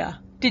 Uh-huh. Yeah.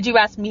 Did you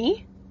ask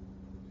me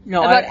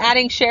No, about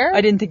adding Cher? I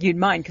didn't think you'd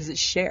mind because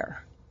it's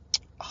Cher.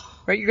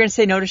 Right? You're going to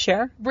say no to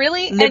Cher?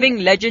 Really? Living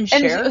legend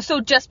Cher? And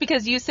so just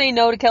because you say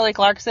no to Kelly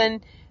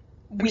Clarkson,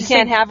 we just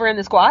can't saying- have her in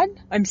the squad?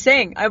 I'm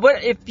saying,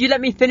 if you let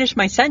me finish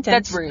my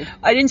sentence. That's rude.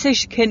 I didn't say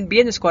she couldn't be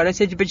in the squad. I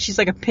said, but she's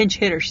like a pinch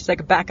hitter. She's like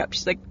a backup.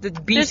 She's like the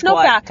B There's squad. no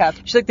backup.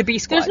 She's like the B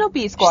squad. There's no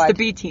B squad. She's the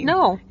B team.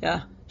 No.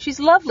 Yeah. She's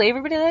lovely.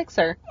 Everybody likes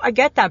her. I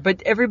get that,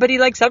 but everybody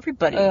likes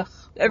everybody. Ugh,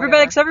 Everybody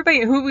whatever. likes everybody.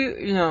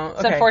 It's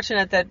Okay.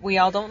 unfortunate that we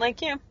all don't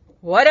like you.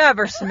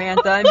 Whatever,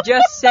 Samantha. I'm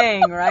just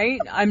saying, right?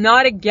 I'm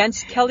not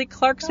against Kelly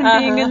Clarkson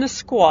being in the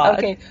squad.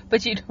 Okay,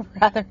 but you'd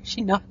rather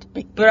she not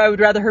be. But I would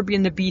rather her be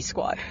in the B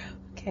squad.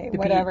 Okay, The B-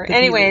 whatever. the B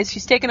Anyways, league.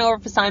 she's taken over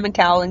for Simon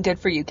Cowell, and good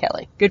for you,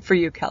 Kelly. Good for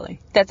you, Kelly.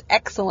 That's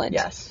excellent.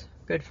 Yes.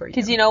 Good for you.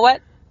 Because you know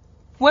what?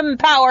 Women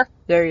power.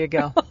 There you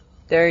go.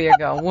 There you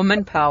go.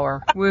 Woman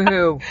power.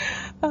 Woohoo.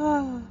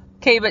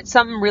 Okay, but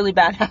something really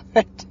bad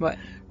happened. What?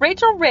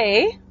 Rachel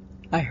Ray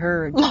I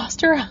heard.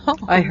 lost her house.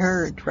 I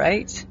heard,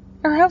 right?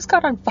 Her house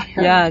got on fire.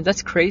 Yeah,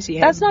 that's crazy.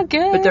 That's not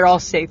good. But they're all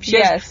safe. She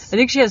has- Yes. I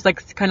think she has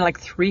like kind of like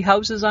 3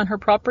 houses on her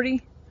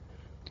property.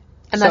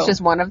 And that's So-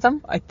 just one of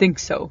them? I think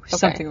so.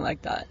 Something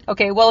like that.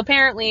 Okay, well,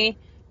 apparently,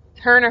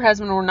 her and her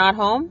husband were not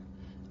home,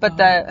 but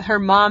her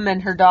mom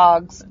and her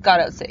dogs got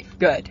out safe.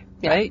 Good.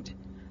 Yeah. Right?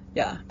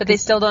 Yeah. But they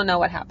still don't know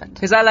what happened.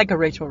 Because I like a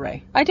Rachel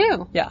Ray. I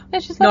do. Yeah. Yeah,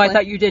 she's No, I lovely.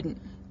 thought you didn't.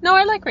 No,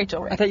 I like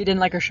Rachel Ray. I thought you didn't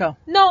like her show.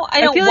 No,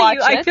 I don't feel watch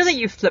that it. I feel that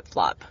you flip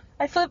flop.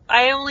 I I feel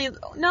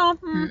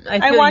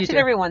watch you it do.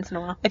 every once in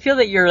a while. I feel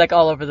that you're like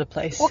all over the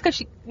place. Well, because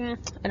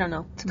I don't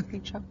know. It's a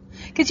cooking show.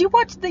 Because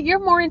you're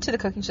more into the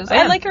cooking shows. I I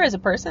am. like her as a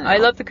person. I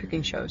though. love the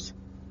cooking shows.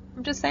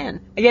 I'm just saying.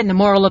 Again, the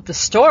moral of the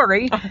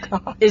story Oh,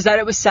 God. is that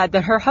it was sad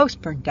that her house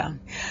burned down.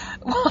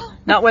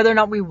 Not whether or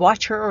not we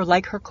watch her or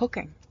like her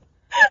cooking.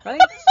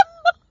 Right?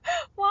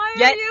 Why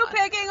Yet- are you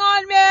picking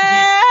on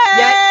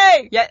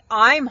me? Yet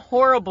I'm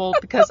horrible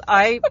because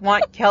I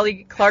want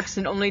Kelly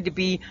Clarkson only to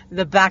be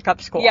the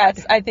backup squad.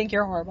 Yes, I think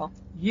you're horrible.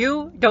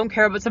 You don't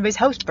care about somebody's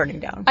house burning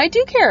down. I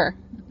do care.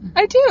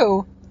 I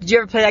do. Did you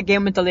ever play that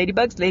game with the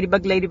ladybugs?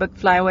 Ladybug, ladybug,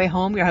 fly away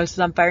home. Your house is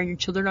on fire and your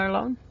children are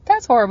alone.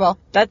 That's horrible.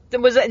 That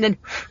was it. And then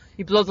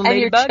you blow the And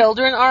your ladybug.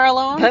 children are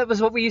alone. That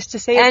was what we used to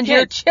say. as And your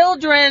kids.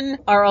 children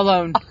are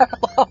alone. are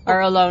alone.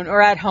 Are alone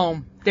or at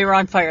home. They were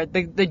on fire.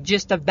 The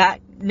gist of that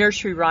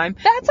nursery rhyme.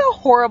 That's a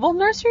horrible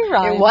nursery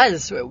rhyme.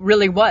 It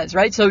really was,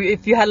 right? So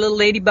if you had a little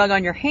ladybug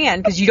on your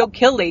hand, because you don't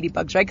kill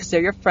ladybugs, right? Because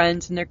they're your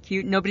friends and they're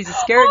cute. Nobody's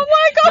scared. Oh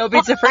my God.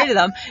 Nobody's afraid of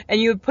them.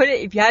 And you would put it,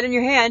 if you had it in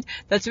your hand,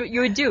 that's what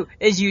you would do,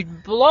 is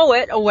you'd blow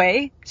it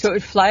away, so it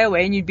would fly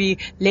away, and you'd be,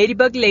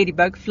 ladybug,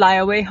 ladybug, fly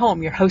away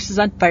home. Your house is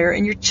on fire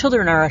and your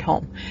children are at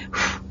home.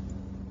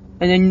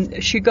 And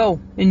then she'd go,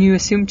 and you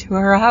assume to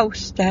her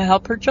house to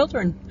help her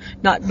children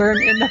not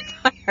burn in the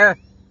fire.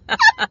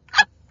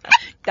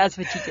 That's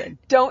what you did.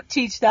 Don't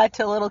teach that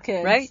to little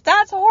kids. Right?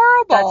 That's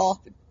horrible.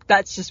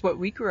 That's just what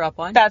we grew up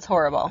on. That's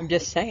horrible. I'm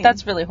just saying.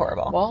 That's really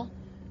horrible. Well,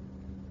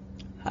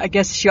 I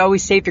guess she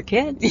always saved her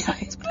kids,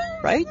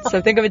 right?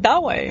 So think of it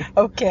that way,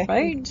 Okay.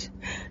 right?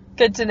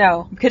 Good to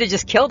know. We could have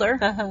just killed her,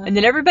 Uh-huh. and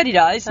then everybody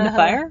dies in the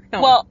fire.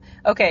 No. Well,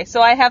 okay,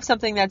 so I have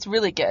something that's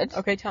really good.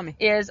 okay, tell me.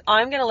 Is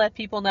I'm going to let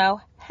people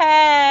know,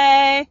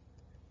 hey,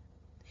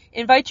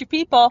 invite your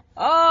people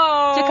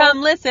Oh, to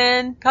come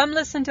listen come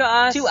listen to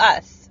us. to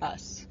us.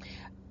 Us.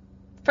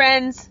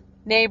 Friends,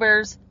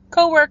 neighbors,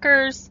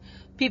 coworkers,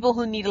 people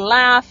who need a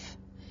laugh,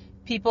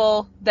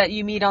 people that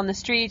you meet on the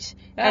street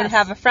and Yes.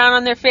 have a frown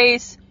on their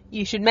face.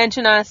 You should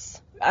mention us.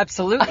 I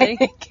Absolutely.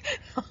 think.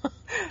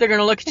 They're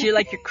gonna look at you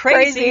like you're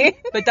crazy, Crazy.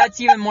 but that's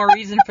even more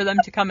reason for them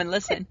to come and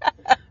listen,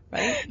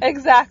 right?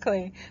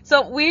 Exactly.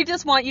 So we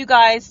just want you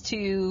guys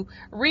to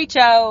reach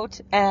out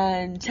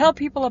and Tell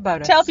people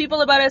about us. tell people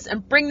about us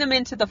and bring them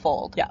into the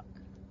fold. Yeah.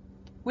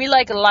 We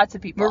like lots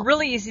of people. We're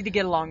really easy to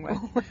get along with,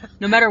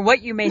 no matter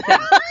what you may think.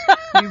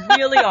 We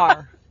really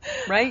are,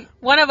 right?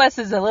 One of us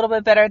is a little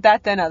bit better at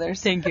that than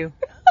others. Thank you.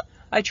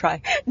 I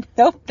try.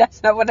 Nope,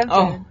 that's not what I'm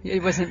Oh, saying.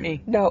 it wasn't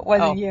me. No, it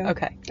wasn't Oh, you.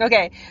 okay.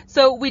 Okay,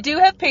 so we do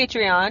have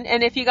Patreon,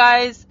 and if you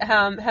guys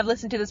have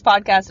listened to this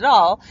podcast at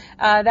all,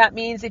 that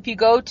means if you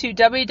go to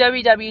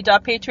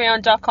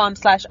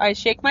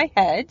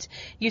www.patreon.com/IShakeMyHead,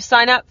 you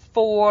sign up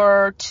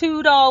for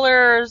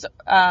 $2,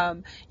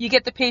 you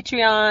get the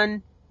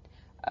Patreon.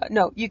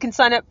 No, you can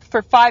sign up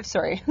for $5,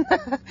 sorry.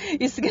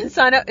 You can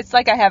sign up. It's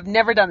like I have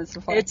never done this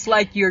before. It's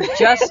like you're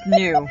just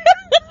new.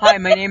 Hi,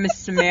 my name is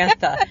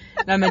Samantha,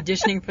 and I'm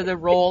auditioning for the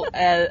role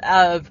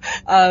of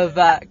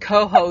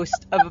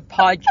co-host of a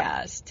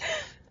podcast.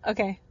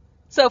 Okay.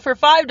 So for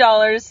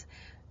 $5,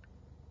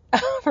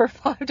 for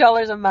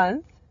 $5 a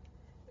month.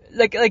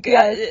 We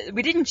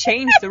didn't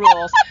change the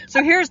rules.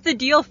 So here's the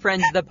deal,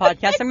 friends of the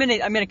podcast. I'm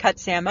gonna cut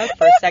Sam out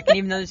for a second,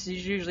 even though this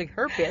is usually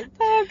her bit.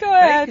 Oh, go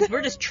Right? ahead. Because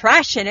we're just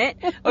trashing it.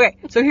 Okay,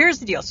 so here's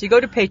the deal. So you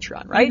go to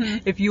Patreon, right?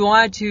 Mm-hmm. If you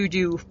want to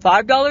do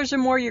 $5 or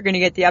more, you're going to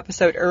get the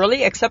episode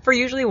early, except for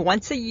usually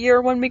once a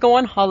year when we go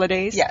on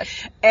holidays. Yes.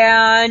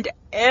 And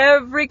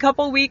every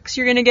couple weeks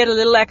you're going to get a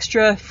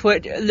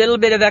little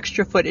bit of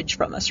extra footage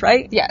from us,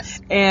 right?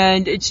 Yes.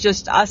 And it's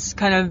just us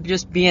kind of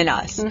just being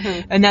us.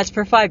 Mm-hmm. And that's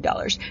for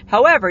 $5.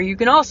 However, you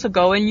can also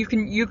go and you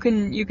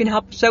can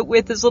help us out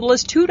with as little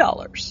as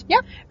 $2.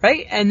 Yep.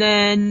 Right? And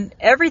then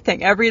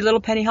every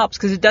little penny helps,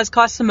 because it does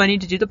cost some money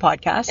to do the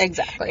podcast.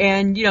 Exactly.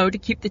 And, to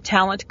keep the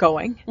talent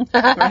going.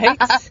 Right?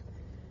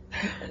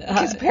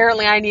 Because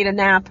apparently I need a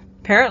nap.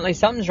 Apparently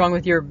something's wrong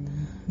with your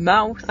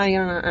mouth. I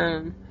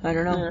don't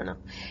know.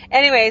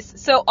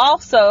 Anyways, so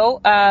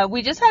also,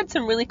 we just had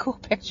some really cool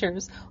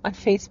pictures on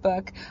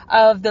Facebook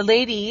of the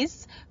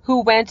ladies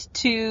who went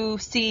to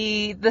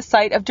see the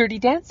site of Dirty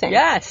Dancing.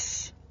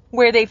 Yes.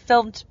 Where they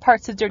filmed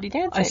parts of Dirty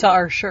Dancing. I saw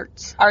our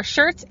shirts. Our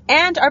shirts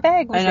and our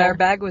bag was there. And our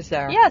bag was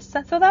there. Yes,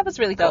 so that was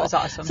really cool. That was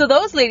awesome. So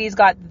those ladies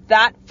got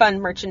that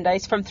fun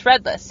merchandise from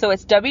Threadless. So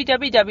it's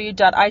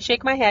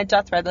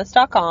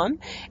www.ishakemyhead.threadless.com,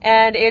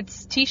 and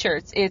it's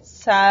t-shirts,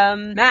 it's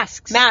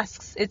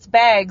masks, it's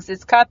bags,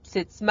 it's cups,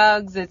 it's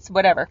mugs, it's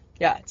whatever.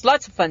 Yeah, it's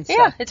lots of fun stuff.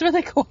 Yeah, it's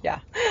really cool. Yeah.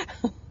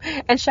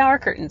 And shower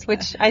curtains,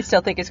 which I still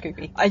think is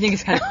creepy. I think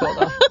it's kind of cool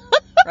though.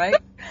 Right?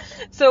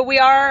 So we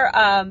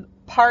are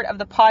part of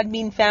the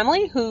Podbean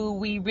family, who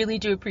we really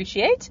do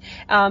appreciate.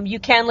 You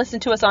can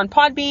listen to us on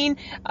Podbean,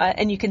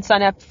 and you can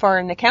sign up for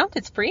an account.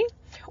 It's free.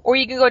 Or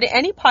you can go to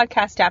any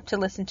podcast app to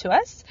listen to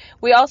us.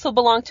 We also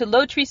belong to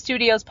Low Tree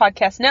Studios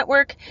Podcast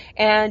Network,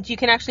 and you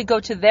can actually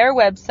go to their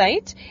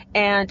website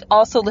and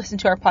also listen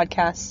to our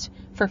podcast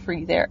for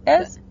free there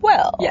as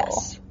well.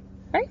 Yes.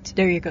 Right?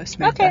 There you go,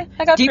 Samantha. Okay,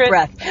 I got deep through it.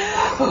 breath.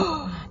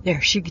 There,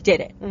 she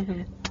did it.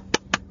 Mm-hmm.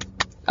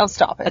 Oh,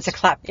 stop it. That's a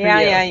clap for you.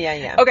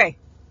 Yeah. Okay,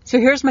 so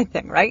here's my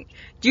thing, right?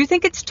 Do you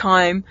think it's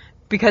time,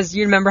 because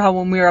you remember how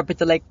when we were up at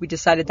the lake, we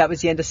decided that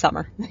was the end of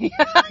summer?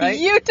 Right?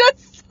 You decided.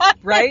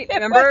 Right? It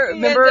Remember,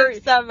 was the end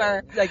of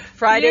summer. like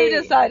Friday,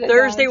 You decided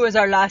Thursday that. was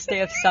our last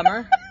day of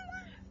summer,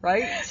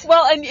 right?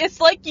 Well, and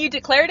it's like you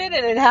declared it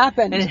and it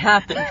happened. And it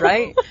happened,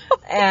 right?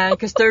 And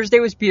because Thursday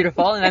was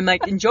beautiful, and I'm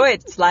like, enjoy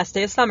it. It's the last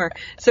day of summer.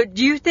 So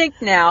do you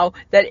think now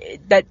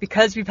that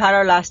because we've had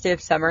our last day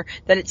of summer,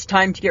 that it's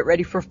time to get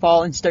ready for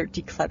fall and start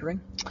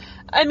decluttering?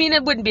 I mean,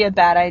 it wouldn't be a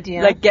bad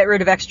idea. Like get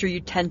rid of extra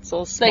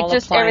utensils, small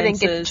just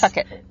appliances, everything, chuck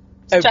it.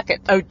 Chuck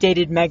it.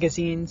 Outdated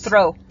magazines.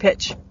 Throw.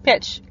 Pitch.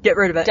 Get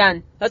rid of it.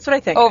 Done. That's what I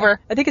think. Over.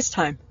 I think it's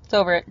time. It's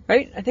over it.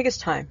 Right? I think it's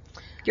time.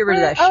 Get rid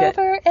of that shit.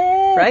 Over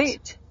it.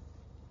 Right?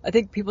 I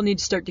think people need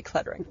to start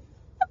decluttering.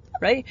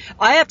 Right?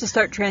 I have to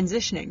start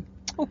transitioning.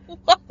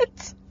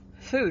 What?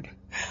 Food.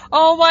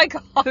 Oh my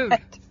god. Food.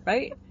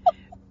 Right?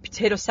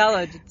 Potato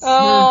salad.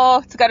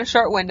 It's got a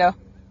short window.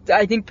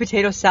 I think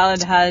potato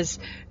salad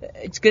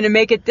it's going to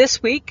make it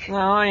this week.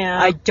 Oh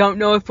yeah. I don't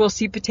know if we'll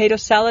see potato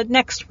salad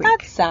next week.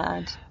 That's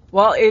sad.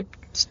 Well, it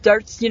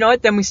starts,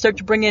 then we start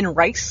to bring in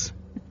rice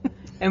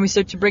and we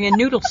start to bring in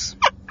noodles.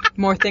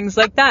 More things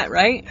like that,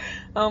 right?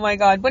 Oh my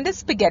god. When does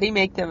spaghetti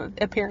make the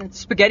appearance?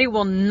 Spaghetti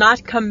will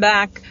not come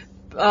back.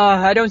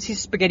 I don't see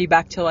spaghetti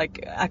back till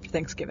after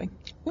Thanksgiving.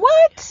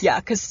 What? Yeah,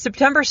 because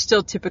September's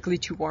still typically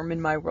too warm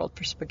in my world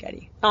for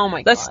spaghetti. Oh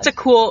my god. Unless it's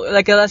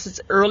unless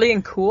it's early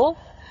and cool,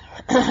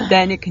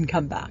 then it can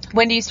come back.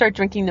 When do you start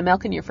drinking the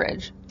milk in your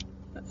fridge?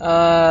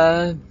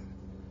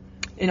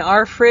 In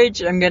our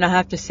fridge, I'm going to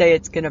have to say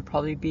it's going to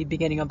probably be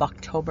beginning of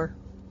October.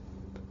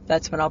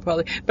 That's when I'll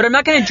probably... But I'm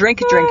not going to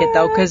drink it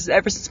though, because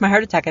ever since my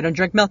heart attack, I don't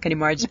drink milk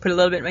anymore. I just put a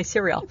little bit in my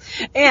cereal.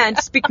 And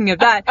speaking of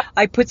that,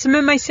 I put some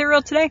in my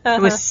cereal today.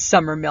 It was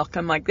summer milk.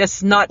 I'm like, it's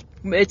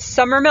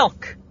summer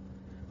milk.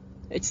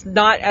 It's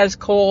not as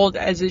cold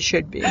as it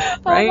should be, right?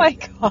 Oh my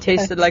god. It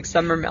tasted like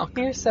summer milk.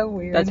 You're so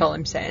weird. That's all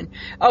I'm saying.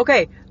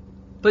 Okay,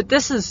 but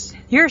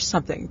here's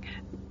something.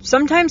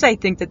 Sometimes I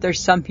think that there's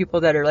some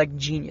people that are like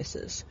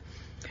geniuses.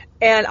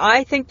 And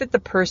I think that the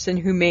person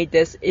who made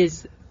this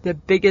is the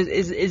biggest,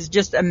 is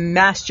just a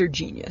master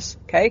genius,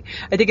 okay?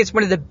 I think it's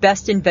one of the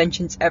best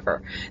inventions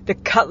ever. The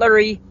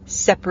cutlery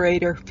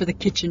separator for the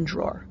kitchen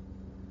drawer.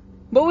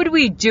 What would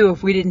we do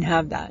if we didn't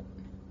have that?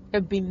 It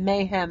would be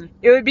mayhem.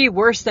 It would be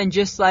worse than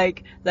just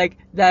like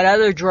that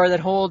other drawer that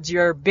holds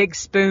your big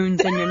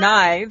spoons and your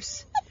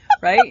knives,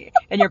 right?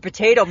 And your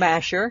potato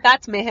masher.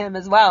 That's mayhem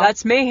as well.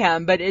 That's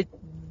mayhem, but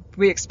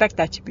we expect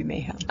that to be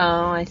mayhem.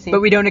 Oh, I see.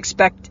 But we don't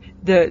expect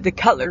the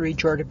cutlery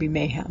drawer to be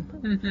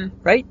mayhem. Mm-hmm.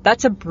 Right?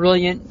 That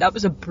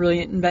was a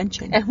brilliant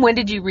invention. And when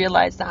did you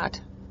realize that?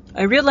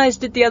 I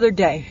realized it the other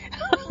day.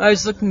 I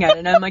was looking at it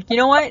and I'm like, you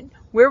know what?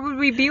 Where would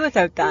we be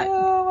without that?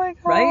 Oh my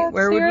god. Right?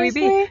 Where would we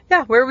be?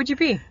 Yeah, where would you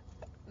be?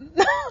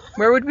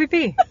 Where would we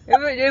be?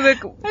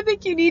 I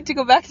think you need to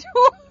go back to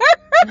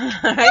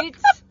work. Right?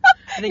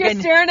 You're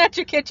staring at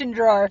your kitchen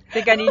drawer. I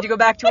think I need to go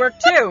back to work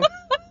too.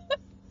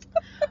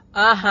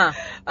 Uh-huh.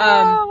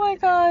 Oh my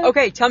god.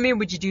 Okay, tell me,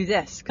 would you do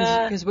this?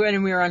 Because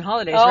when we were on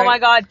holidays, oh right? my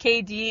god,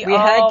 KD. We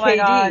had my KD.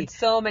 god,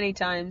 so many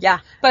times. Yeah.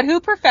 But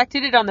who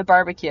perfected it on the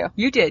barbecue?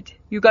 You did.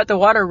 You got the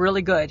water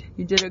really good.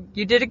 You did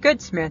it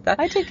good, Samantha.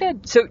 I did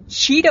good. So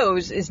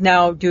Cheetos is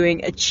now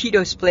doing a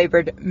Cheetos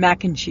flavored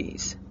mac and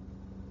cheese.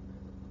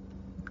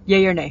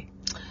 Yay or nay?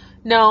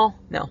 No.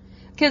 No.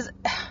 Because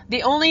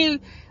the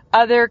only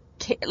other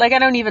like I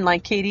don't even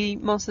like Katie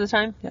most of the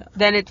time. Yeah.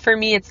 Then for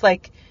me it's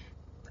like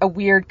a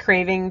weird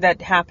craving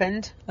that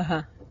happened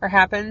Uh-huh. or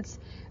happens.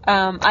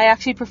 I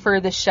actually prefer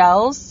the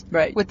shells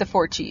Right. with the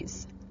 4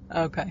 cheese.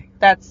 Okay.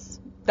 That's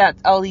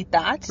I'll eat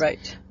that.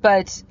 Right.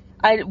 But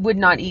I would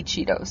not eat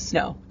Cheetos.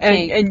 No.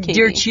 And KD.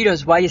 dear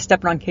Cheetos, why are you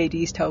stepping on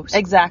KD's toes?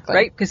 Exactly.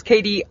 Right? Because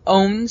KD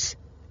owns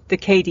the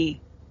KD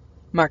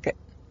market.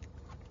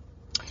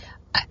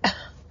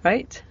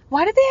 Right?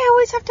 Why do they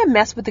always have to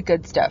mess with the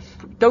good stuff?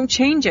 Don't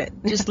change it.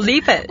 Just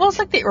leave it. Well, it's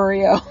like the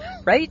Oreo.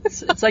 Right?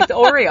 It's like the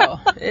Oreo.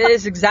 It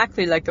is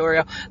exactly like the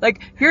Oreo.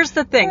 Like, here's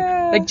the thing.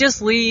 Like,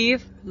 just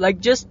leave the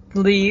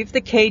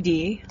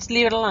KD. Just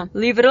leave it alone.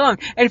 Leave it alone.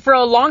 And for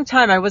a long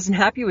time, I wasn't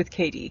happy with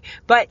KD.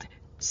 But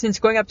since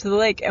going up to the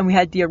lake and we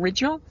had the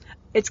original,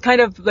 it's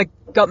kind of like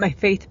got my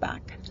faith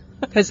back.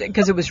 Because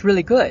it was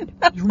really good.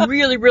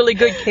 Really, really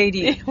good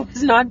KD. It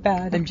was not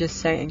bad. I'm just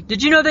saying.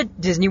 Did you know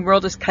that Disney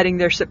World is cutting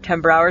their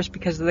September hours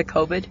because of the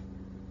COVID?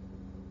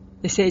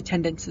 They say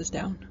attendance is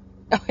down.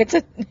 Oh,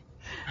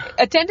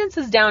 attendance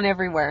is down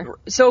everywhere.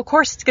 So, of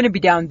course, it's going to be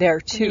down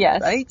there, too,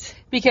 Yes. right?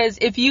 Because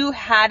if you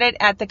had it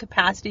at the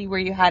capacity where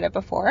you had it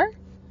before,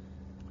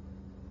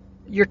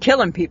 You're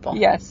killing people.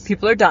 Yes.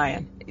 People are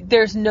dying,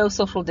 there's no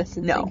social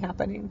distancing No.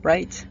 happening.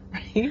 right?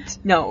 Right?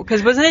 No,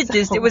 because wasn't it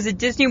Disney? It was a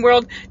Disney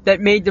World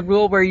that made the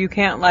rule where you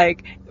can't,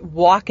 like,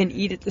 walk and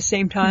eat at the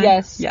same time?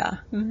 Yes. Yeah.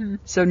 Mm-hmm.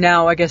 So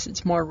now I guess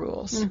it's more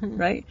rules,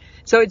 right?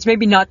 So it's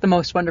maybe not the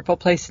most wonderful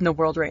place in the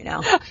world right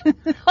now,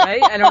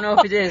 right? I don't know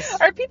if it is.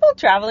 Are people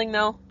traveling,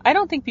 though? I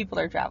don't think people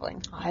are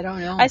traveling. I don't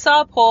know. I saw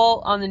a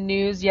poll on the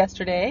news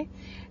yesterday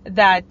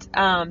that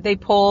they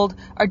polled,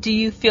 do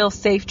you feel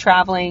safe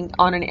traveling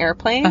on an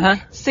airplane? Uh-huh.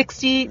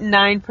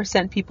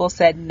 69% people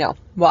said no.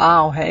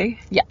 Wow, hey?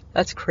 Yeah.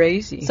 That's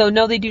crazy. So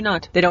no, they do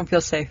not. They don't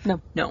feel safe?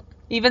 No. No.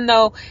 Even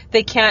though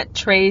they can't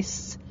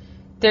trace,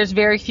 there's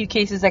very few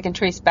cases that can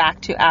trace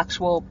back to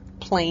actual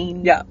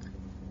plane. Yeah.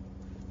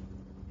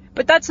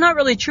 But that's not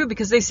really true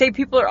because they say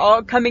people are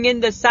all coming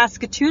into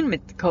Saskatoon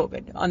with the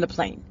COVID on the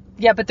plane.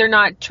 Yeah, but they're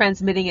not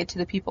transmitting it to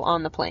the people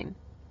on the plane.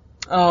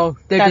 Oh,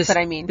 That's what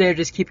I mean. They're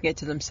just keeping it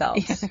to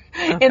themselves.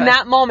 Okay. In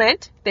that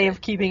moment, they're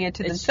keeping it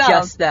to It's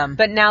themselves. just them.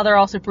 But now they're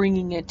also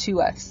bringing it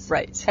to us.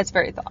 Right. That's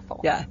very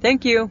thoughtful. Yeah,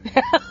 thank you.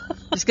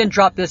 Just going to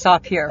drop this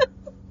off here.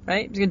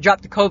 Right? I'm just going to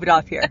drop the COVID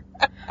off here.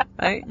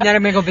 Right? Then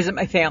I'm going to go visit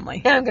my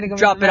family. Yeah, I'm going to go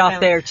drop visit it my off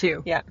family. there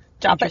too. Yeah.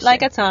 Drop it Interesting.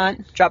 like it's hot.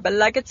 Drop it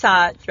like it's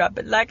hot. Drop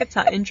it like it's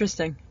hot.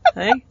 Interesting.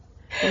 Hey?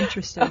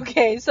 Interesting.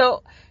 Okay,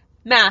 so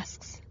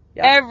masks.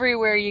 Yeah.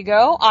 Everywhere you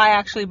go. I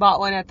actually bought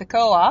one at the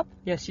co-op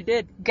Yes, you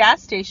did.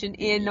 gas station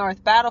in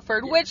North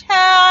Battleford, which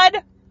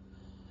had,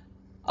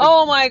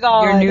 oh my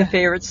god. Your new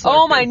favorite Slurpee.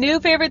 Oh, my new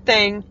favorite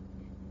thing.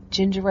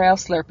 Ginger ale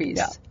Slurpees.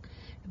 Yeah.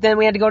 Then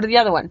we had to go to the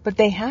other one, but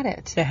they had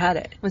it. They had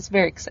it. I was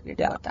very excited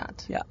Yeah. about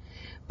that. Yeah.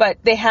 But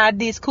they had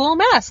these cool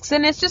masks,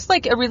 and it's just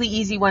like a really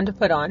easy one to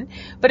put on.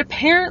 But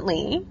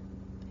apparently,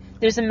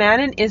 there's a man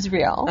in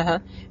Israel Uh-huh.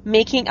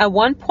 making a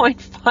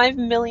 $1.5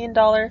 million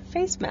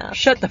face mask.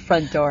 Shut the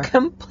front door.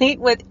 Complete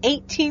with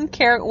 18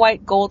 karat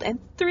white gold and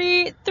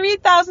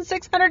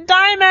 3,600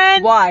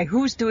 diamonds. Why?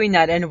 Who's doing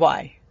that and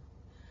why?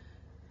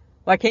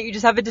 Why can't you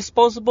just have a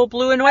disposable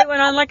blue and white one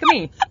on like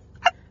me?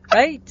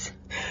 Right?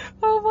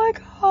 Oh my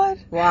god.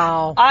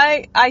 Wow.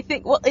 I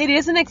think, well, it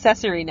is an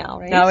accessory now,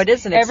 right? No, it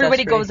is an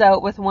Everybody accessory. goes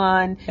out with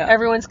one. Yeah.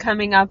 Everyone's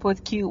coming up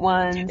with cute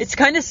ones. It's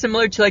kind of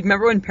similar to, like,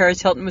 remember when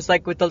Paris Hilton was,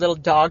 like, with the little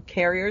dog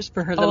carriers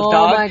for her little Oh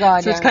dog? my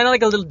God, So it's yeah. kind of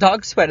like a little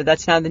dog sweater.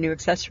 That's now the new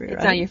accessory, It's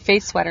right? not your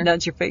face sweater. Now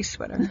it's your face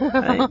sweater.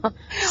 Right?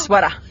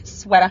 Sweater.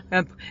 Sweater.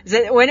 Is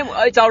it,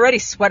 it's already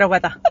sweater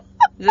weather.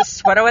 Is it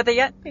sweater weather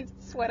yet? It's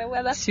sweater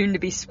weather. Soon to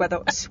be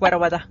sweater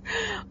weather.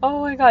 Oh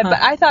my god. Huh.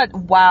 But I thought,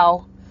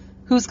 wow,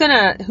 who's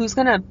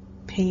gonna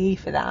pay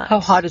for that? How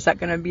hot is that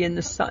going to be in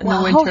the sun, in Wow,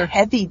 the winter? how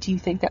heavy do you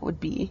think that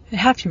would be? It'd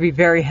have to be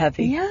very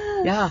heavy.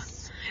 Yes. Yeah.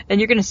 And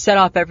you're going to set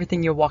off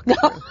everything you walk through,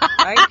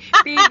 right?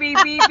 Beep, beep,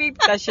 beep, beep.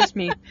 That's just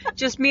me.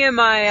 Just me and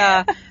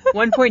my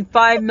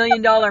 $1.5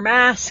 million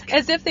mask.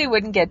 As if they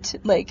wouldn't get,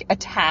 like,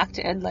 attacked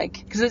and, like,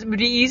 Because it would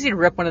be easy to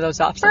rip one of those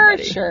off For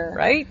somebody. sure.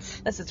 Right?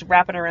 unless it's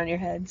wrapping around your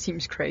head.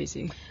 Seems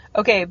crazy.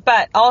 Okay,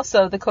 but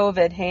also the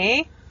COVID,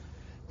 hey?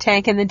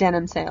 Tanking the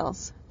denim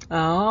sales.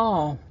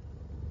 Oh.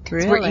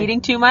 'Cause Really? We're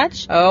eating too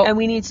much, Oh. and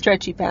we need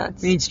stretchy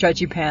pants. We need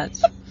stretchy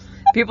pants.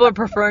 People are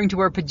preferring to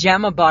wear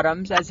pajama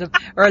bottoms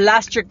or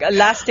elastic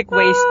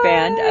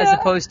waistband as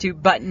opposed to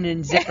button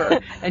and zipper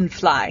and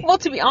fly. Well,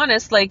 to be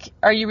honest, like,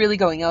 are you really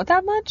going out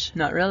that much?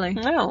 Not really.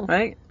 No.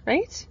 Right?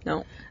 Right?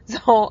 No.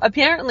 So,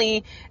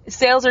 apparently,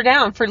 sales are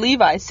down for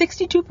Levi's.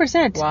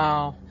 62%.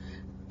 Wow.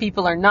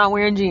 People are not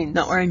wearing jeans.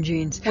 Not wearing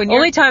jeans. When you're-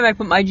 Only time I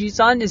put my jeans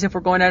on is if we're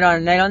going out on a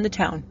night on the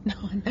town. No,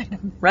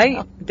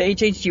 Right? The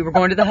HHG, we're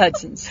going to the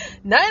Hudson's.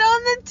 Night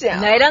on the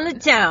town. Night on the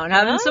town,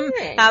 having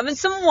Alright.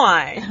 some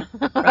wine.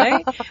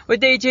 Right? What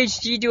did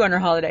HHG do on her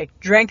holiday?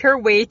 Drank her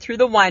way through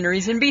the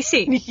wineries in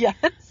BC. Yes.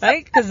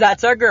 Right? Because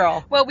that's our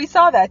girl. Well, we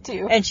saw that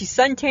too. And she's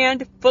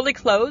suntanned, fully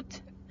clothed.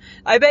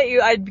 I bet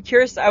you, I'd be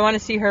curious, I want to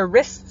see her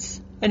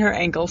wrists and her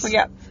ankles.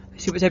 Yeah.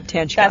 See what type of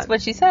tan she That's got.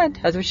 what she said.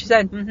 That's what she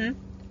said. Mm-hmm.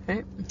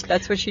 Right?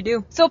 That's what you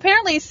do. So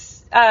apparently,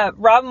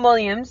 Robin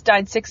Williams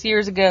died 6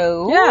 years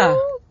ago. Yeah.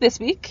 This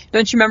week.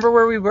 Don't you remember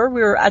where we were?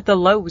 We were at the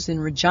Lowe's in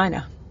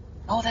Regina.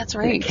 Oh, that's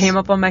And right. it came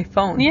up on my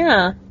phone.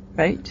 Yeah.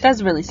 Right?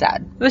 That's really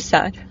sad. It was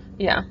sad.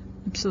 Yeah.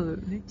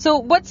 Absolutely. So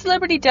what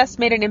celebrity deaths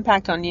made an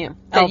impact on you?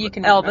 That you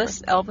can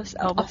Elvis. remember?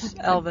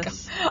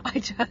 Elvis. I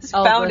just Elvis.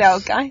 found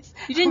out, guys.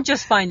 You didn't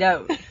just find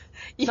out.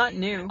 It's not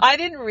new. I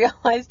didn't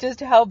realize just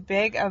how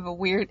big of a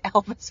weird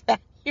Elvis fan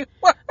you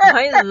were.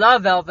 I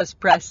love Elvis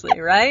Presley,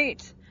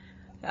 right?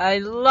 I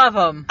love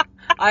him.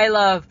 I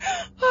love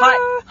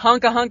hot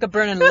hunka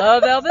burning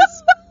love Elvis.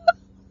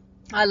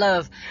 I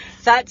love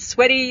fat,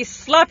 sweaty,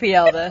 sloppy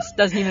Elvis.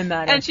 Doesn't even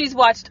matter. And she's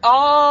watched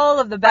all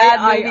of the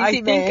bad movies I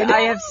he think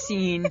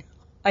made.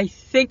 I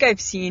think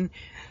I've seen.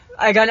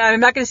 I'm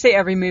not going to say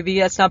every movie.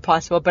 That's not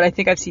possible. But I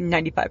think I've seen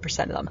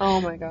 95% of them.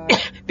 Oh my god.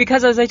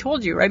 Because as I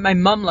told you, right, my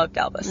mom loved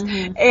Elvis.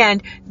 Mm-hmm.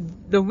 And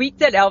the week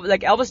that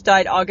Elvis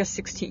died, August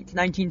 16th,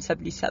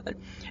 1977.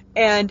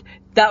 And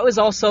that was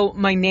also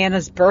my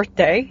Nana's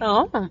birthday.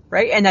 Oh.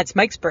 Right? And that's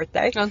Mike's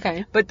birthday.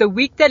 Okay. But the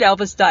week that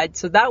Elvis died,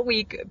 so that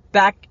week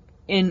back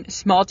in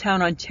small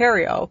town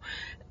Ontario,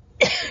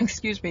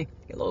 excuse me,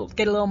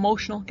 get a little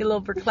emotional, get a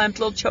little verklempt,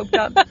 a little choked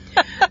up.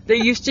 They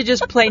used to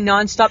just play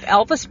nonstop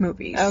Elvis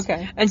movies.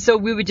 Okay. And so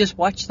we would just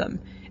watch them.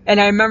 And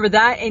I remember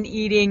that and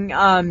eating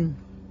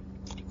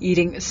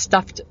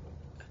stuffed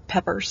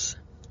peppers.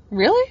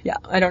 Really? Yeah,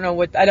 I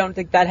don't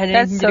think that had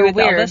That's anything so to do with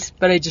weird. Elvis,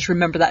 but I just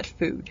remember that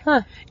food.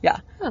 Huh. Yeah.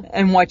 Huh.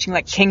 And watching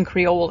like King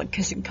Creole and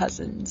Kissing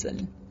Cousins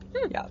and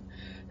yeah.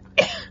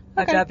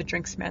 I have to have a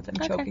drink, Samantha.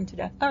 I'm choking to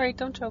death. All right,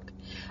 don't choke.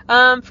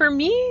 For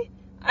me,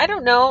 I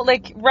don't know.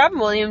 Like, Robin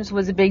Williams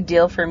was a big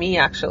deal for me,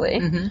 actually,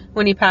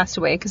 when he passed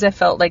away, because I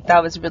felt like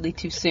that was really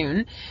too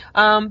soon.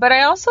 But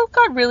I also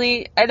got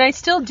really, and I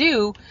still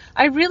do,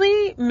 I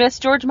really miss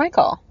George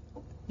Michael.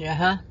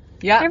 Yeah.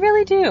 Yeah. I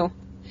really do.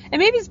 And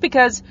maybe it's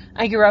because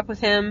I grew up with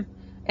him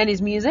and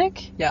his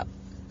music, Yeah.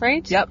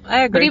 right? Yep.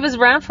 I agree. But he was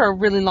around for a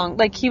really long,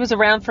 like, he was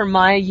around for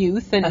my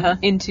youth and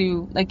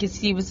into, like,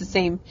 he was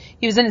in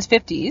his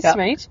 50s, Yep.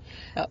 right?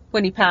 Yep.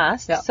 When he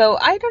passed. Yep. So,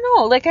 I don't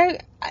know, like,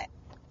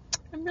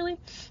 I'm really,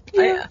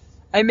 yeah.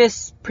 I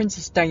miss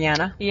Princess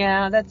Diana.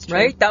 Yeah, that's true.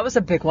 Right? That was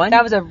a big one.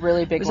 That was a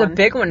really big one. It was a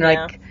big one.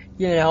 Yeah. Like,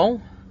 you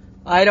know,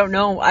 I don't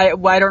know.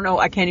 I don't know.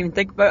 I can't even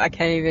think about it. I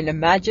can't even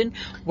imagine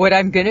what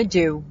I'm going to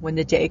do when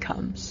the day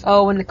comes.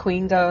 Oh, when the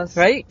Queen goes.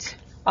 Right?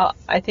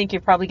 I think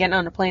you're probably getting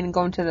on a plane and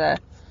going to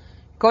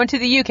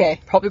the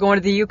UK. Probably going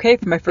to the UK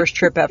for my first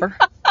trip ever.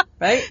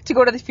 Right? To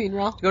go to the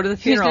funeral. Go to the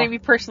He's funeral. going to be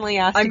personally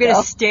asked I'm to going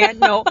go. to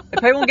stand. No, I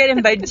probably won't get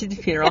invited to the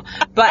funeral,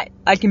 but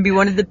I can be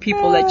one of the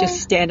people that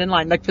just stand in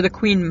line. Like for the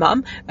Queen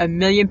Mum, 1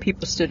 million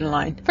people stood in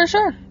line. For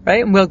sure.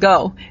 Right? And we'll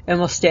go and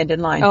we'll stand in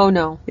line. Oh,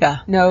 no. Yeah.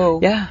 No.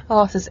 Yeah.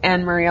 Oh, this is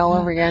Anne-Marie all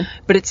over again.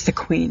 But it's the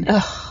Queen.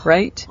 Ugh.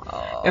 Right?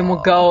 And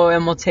we'll go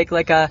and we'll take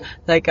like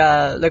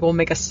we'll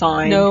make a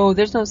sign. No,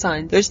 there's no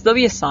signs. There'll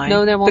be a sign.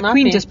 No, there will the not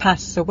Queen be. just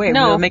passes away.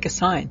 No. We'll make a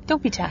sign.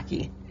 Don't be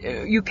tacky.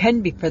 You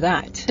can be for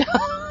that.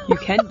 You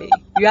can be.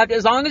 You have to,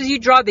 as long as you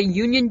draw the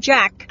Union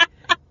Jack,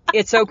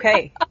 it's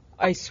okay.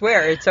 I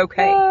swear, it's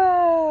okay.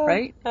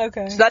 Right?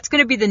 Okay. So that's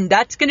gonna be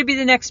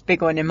the next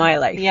big one in my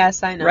life.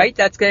 Yes, I know. Right?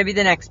 That's gonna be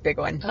the next big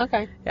one.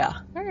 Okay. Yeah.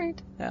 All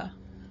right. Yeah.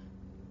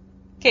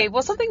 Okay,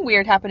 well, something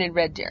weird happened in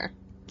Red Deer.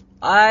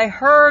 I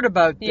heard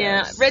about this.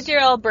 Yeah, Red Deer,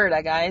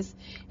 Alberta, guys.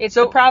 It's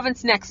the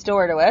province next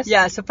door to us.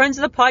 Yeah, so friends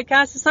of the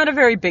podcast, it's not a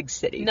very big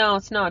city. No,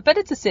 it's not, but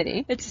it's a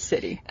city. It's a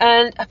city.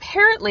 And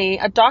apparently,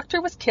 a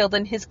doctor was killed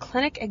in his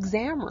clinic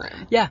exam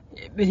room. Yeah,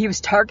 but he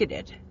was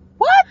targeted.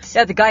 What?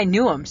 Yeah, the guy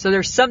knew him. So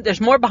there's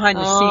more behind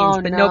the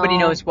scenes, but nobody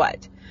knows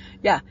what.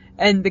 Yeah,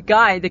 and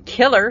the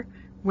killer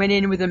went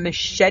in with a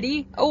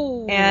machete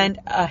and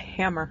a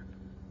hammer.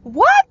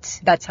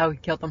 What? That's how he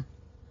killed him.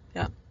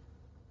 Yeah.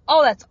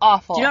 Oh, that's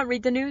awful. Did you not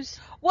read the news?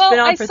 Well, it's been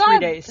on I for saw 3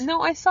 days.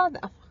 No, I saw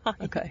that.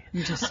 Okay,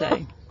 I'm just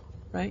saying.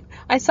 Right?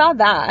 I saw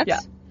that. Yeah.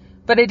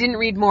 But I didn't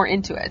read more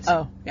into it.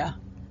 Oh, yeah.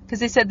 Because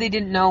they said they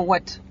didn't know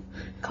what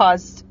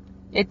caused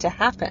it to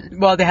happen.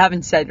 Well, they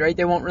haven't said, right?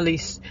 They won't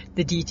release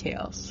the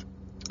details.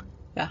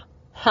 Yeah.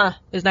 Huh.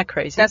 Isn't that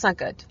crazy? That's not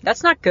good.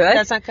 That's not good.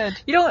 That's not good.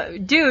 You know,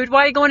 dude,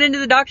 why are you going into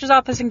the doctor's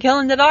office and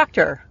killing the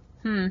doctor?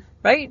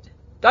 Right?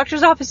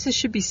 Doctor's offices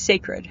should be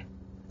sacred.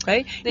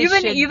 Right? They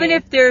even should even be.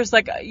 if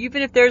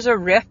there's a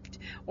rift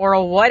or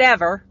a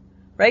whatever,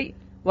 right?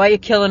 Why are you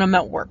killing them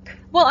at work?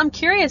 Well, I'm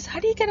curious. How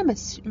do you get a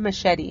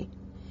machete?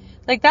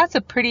 Like, that's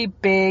a pretty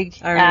big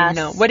I don't even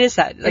know. What is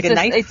that? Like a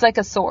knife? It's like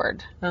a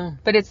sword. Oh.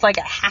 But it's like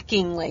a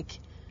hacking, like,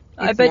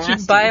 I bet nasty.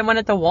 you'd buy one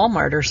at the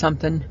Walmart or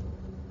something.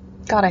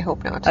 God, I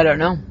hope not. I don't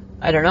know.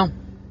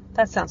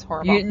 That sounds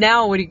horrible.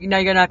 Now you're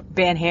going to have to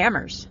ban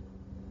hammers.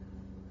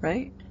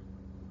 Right?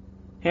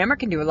 Hammer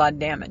can do a lot of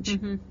damage.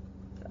 Mm-hmm.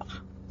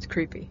 It's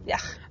creepy. Yeah.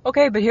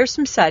 Okay, but here's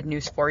some sad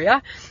news for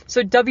you.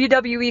 So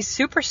WWE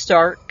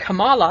superstar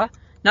Kamala,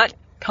 the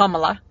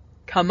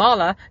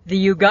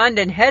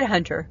Ugandan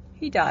headhunter,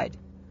 he died.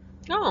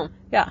 Oh.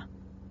 Yeah.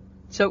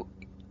 So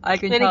I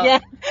can And tell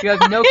again. you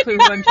have no clue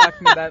who I'm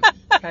talking about.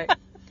 Okay.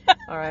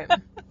 All right.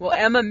 Well,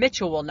 Emma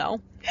Mitchell will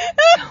know.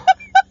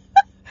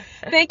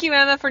 Thank you,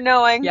 Emma, for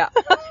knowing. Yeah.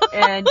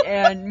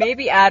 And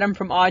maybe Adam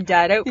from Odd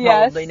Dad Out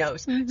probably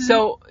knows. Mm-hmm.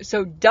 So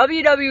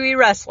WWE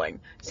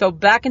wrestling. So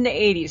back in the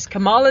 80s,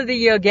 Kamala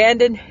the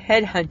Ugandan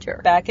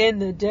headhunter. Back in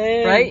the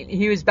day. Right?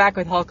 He was back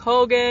with Hulk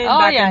Hogan Oh,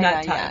 back yeah, in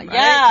that yeah, time.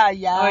 yeah. Right?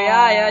 Yeah, Oh,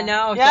 yeah.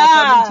 Now it's all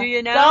coming to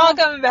you now. It's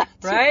all coming back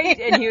to Right?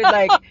 me. And he was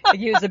like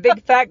he was a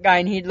big fat guy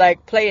and he'd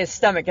like play his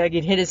stomach. Like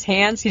he'd hit his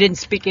hands. He didn't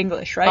speak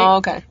English, right? Oh,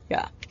 okay.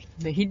 Yeah.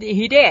 But he did.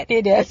 He did.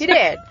 He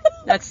did.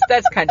 That's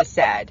kind of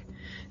sad.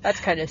 That's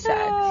kind of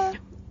sad.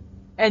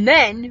 And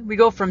then we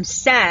go from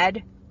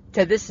sad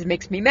to this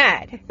makes me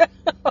mad.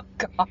 Oh,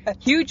 God.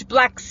 Huge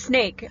black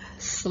snake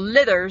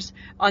slithers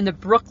on the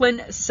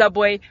Brooklyn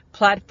subway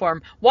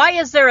platform. Why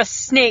is there a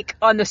snake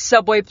on the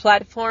subway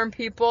platform,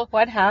 people?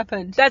 What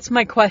happened? That's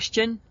my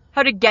question.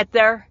 How to get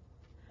there?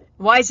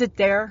 Why is it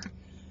there?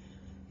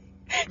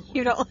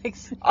 You don't like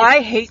snakes.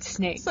 I hate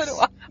snakes. So do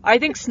I. I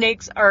think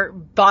snakes are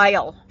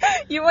vile.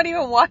 You won't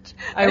even watch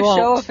I a won't.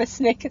 show if a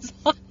snake is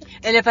on.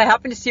 And if I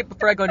happen to see it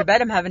before I go to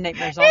bed, I'm having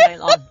nightmares all night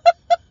long.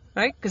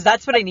 Right? Because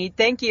that's what I need.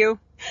 Thank you.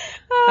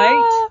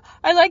 Right?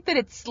 I like that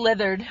it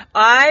slithered.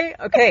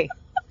 Okay.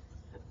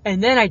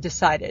 And then I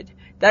decided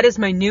that is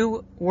my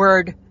new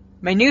word.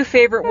 My new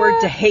favorite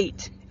word to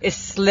hate is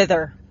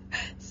slither.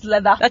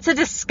 Slither. That's a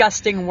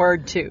disgusting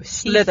word too.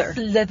 Slither.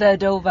 He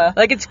slithered over.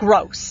 Like it's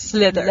gross.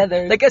 Slither.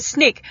 Slithered. Like a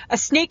snake. A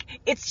snake,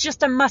 it's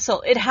just a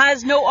muscle. It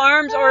has no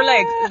arms or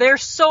legs. They're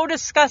so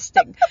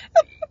disgusting.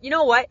 You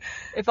know what?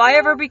 If I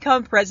ever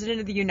become president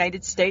of the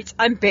United States,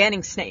 I'm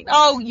banning snakes.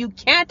 Oh, you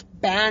can't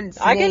ban snakes.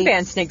 I can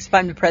ban snakes if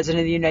I'm the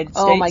president of the United States.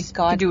 Oh, my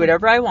God. I can do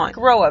whatever I want.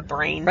 Grow a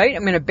brain. Right?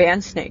 I'm going to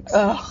ban snakes.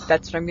 Ugh.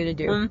 That's what I'm going to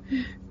do.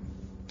 Mm.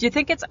 Do you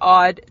think it's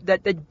odd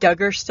that the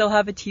Duggars still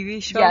have a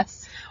TV show?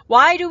 Yes.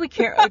 Why do we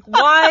care? Like,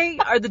 why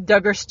are the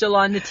Duggars still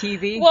on the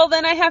TV? Well,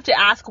 then I have to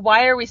ask,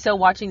 why are we still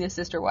watching the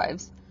Sister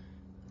Wives?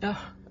 Ugh,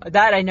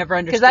 that I never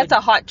understood. Because that's a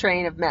hot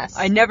train of mess.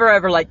 I never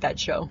ever liked that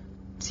show.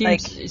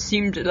 Like- It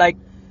seemed like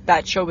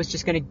that show was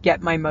just going to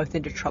get my mouth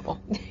into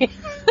trouble.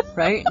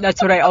 Right? That's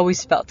what I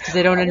always felt because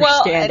I don't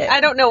understand it.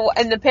 I don't know.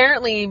 And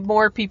apparently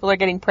more people are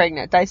getting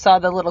pregnant. I saw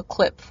the little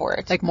clip for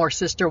it. Like more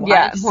sister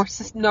yeah, wives.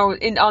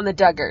 on the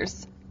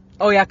Duggars.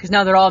 Oh yeah, because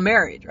now they're all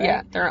married,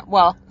 right?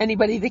 Yeah,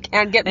 anybody that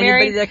can get Anybody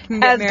married that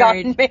can has get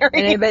gotten married.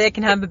 And anybody that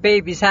can have a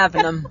baby's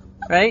having them,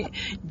 right?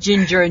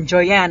 Ginger and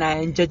Joanna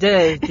and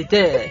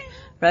da-da,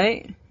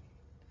 right?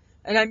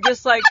 And I'm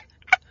just like,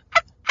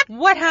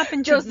 what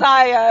happened to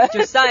Josiah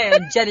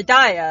and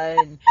Jedediah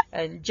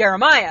and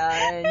Jeremiah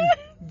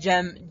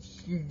and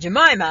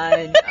Jemima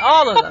and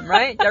all of them,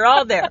 right? They're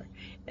all there.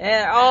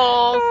 They're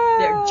all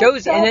there.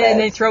 Josie. And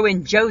they throw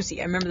in Josie.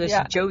 I remember there's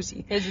a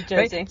Josie. There's a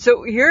Josie. Right?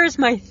 So here's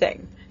my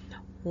thing.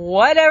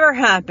 Whatever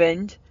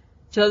happened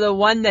to the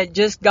one that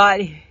just got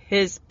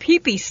his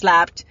pee-pee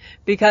slapped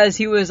because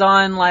he was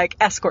on, like,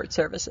 escort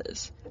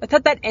services? I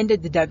thought that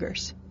ended the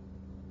Duggars.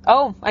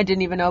 Oh, I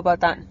didn't even know about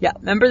that. Yeah,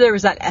 remember there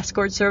was that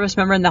escort service?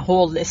 Remember, and the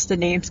whole list of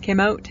names came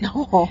out?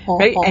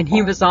 Right? And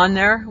he was on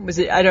there. Was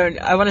it,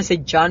 I want to say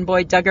John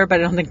Boy Duggar, but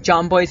I don't think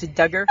John Boy's a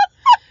Duggar.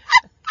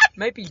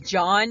 Might be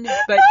John,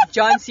 but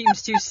John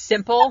seems too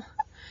simple.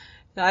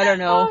 I don't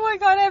know. Oh my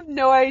God, I have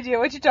no idea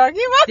what you're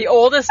talking about. The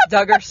oldest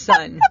Duggar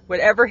son,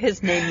 whatever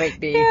his name might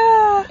be,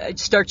 it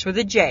starts with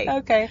a J.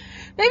 Okay.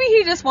 Maybe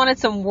he just wanted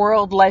some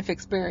world life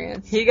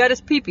experience. He got his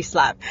pee-pee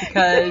slapped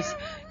because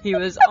he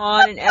was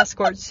on an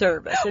escort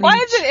service. And Why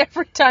is it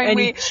every time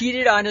he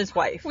cheated on his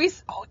wife.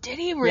 Oh, did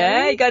he really?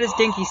 Yeah, he got his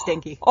dinky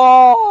stinky.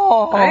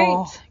 Oh.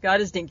 Right?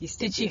 Got his dinky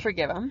stinky. Did she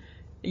forgive him?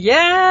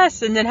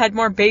 Yes, and then had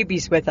more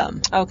babies with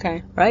him.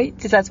 Okay. Right?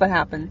 Because that's what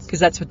happens.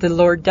 Because that's what the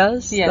Lord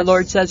does. Yes. The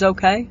Lord says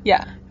okay.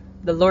 Yeah.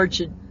 The Lord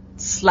should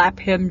slap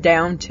him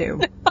down too.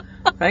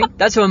 Right?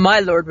 That's what my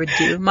Lord would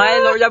do. My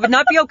Lord, that would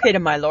not be okay to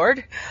my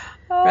Lord.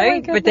 Oh,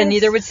 Right? my But then goodness.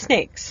 neither would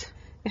snakes.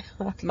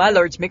 Okay. My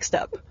Lord's mixed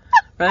up.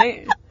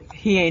 Right?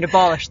 He ain't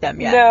abolished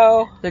them yet.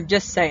 No. I'm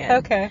just saying.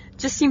 Okay.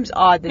 Just seems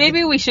odd that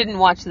Maybe we shouldn't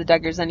watch the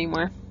Duggars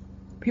anymore.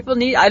 people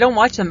need. I don't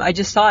watch them. I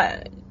just saw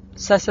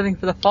something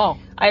for the fall.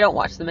 I don't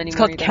watch them It's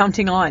anymore. called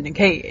Counting On.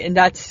 Okay, and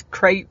that's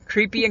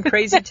creepy and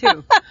crazy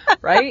too,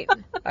 right?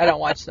 I don't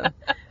watch them,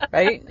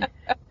 right?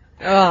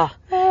 Ugh.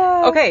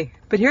 Okay,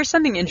 but here's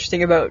something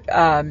interesting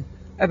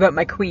about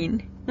my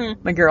queen,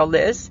 my girl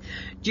Liz.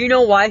 Do you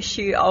know why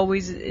she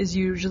always is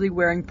usually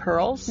wearing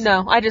pearls?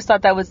 No, I just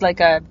thought that was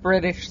like a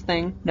British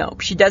thing. No,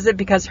 she does it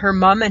because her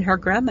mom and her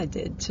grandma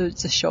did, so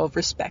it's a show of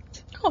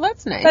respect. Oh,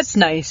 that's nice. That's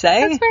nice, eh?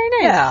 That's very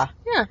nice. Yeah,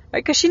 Yeah.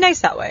 right, because she's nice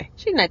that way.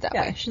 She's nice that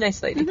Yeah, way. she's a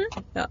nice lady.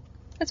 Mhm. Yeah,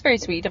 That's very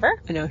sweet of her.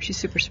 I know, she's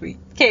super sweet.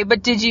 Okay,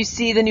 but did you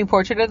see the new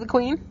portrait of the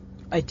Queen?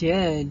 I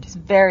did. It's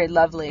very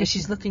lovely. Because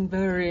She's looking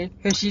very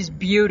Because she's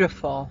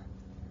beautiful.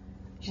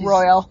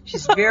 royal.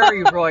 She's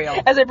very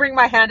royal. As I bring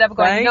my hand up,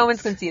 going, Right? no one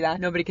can see that.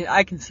 Nobody can.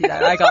 I can see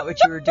that. I got what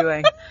you were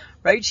doing.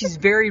 Right? She's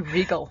very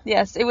regal.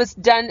 Yes, it was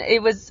done.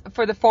 It was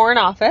for the Foreign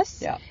Office.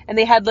 Yeah. And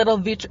they had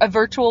a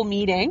virtual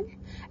meeting,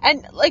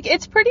 and like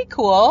it's pretty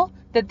cool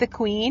that the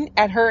Queen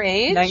at her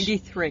age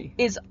 93.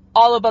 is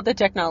all about the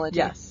technology.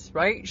 Yes.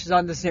 Right? She's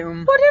on the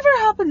Zoom. Whatever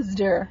happens,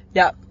 dear.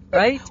 Yeah.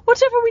 right?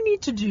 Whatever we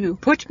need to do.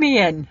 Put me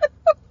in.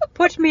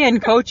 Put me in,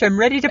 coach. I'm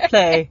ready to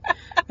play.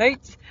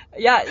 Right?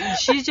 Yeah,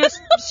 she's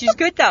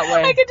good that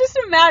way. I can just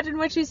imagine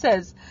what she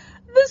says.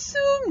 The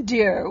Zoom,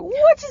 dear.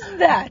 What is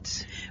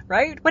that?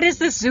 Right? What is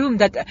the Zoom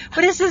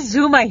what is the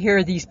Zoom I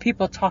hear these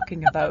people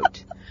talking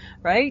about?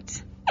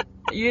 Right?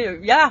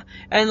 Yeah.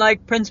 And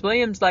like Prince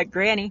William's like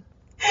Granny.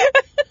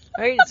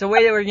 Right? It's a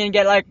way that we're going to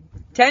get like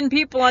 10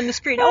 people on the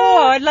screen.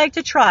 Oh, I'd like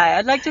to try.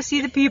 I'd like to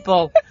see the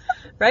people.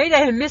 Right?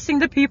 I'm missing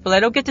the people. I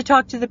don't get to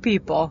talk to the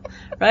people.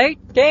 Right?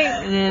 Okay.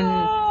 And then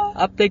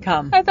up they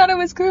come. I thought it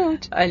was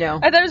cute. I know.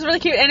 I thought it was really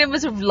cute, and it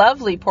was a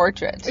lovely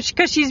portrait.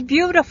 Because she's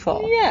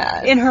beautiful.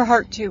 Yes. In her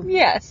heart, too.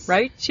 Yes.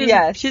 Right? She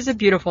has a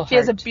beautiful heart. She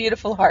has a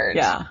beautiful heart.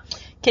 Yeah.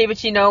 Okay,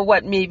 but you know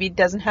what maybe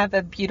doesn't have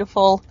a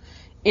beautiful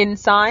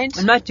inside?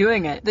 I'm not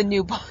doing it. The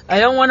new book. I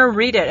don't want to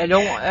read it. I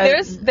don't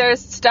want... There's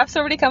stuff's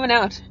already coming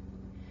out.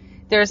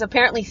 There's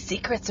apparently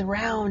secrets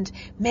around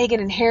Meghan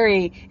and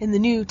Harry in the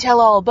new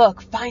tell-all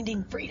book,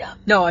 Finding Freedom.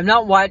 No, I'm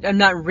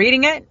not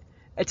reading it.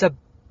 It's a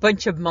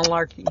bunch of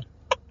malarkey.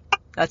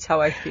 That's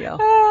how I feel.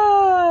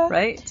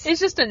 Right? It's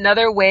just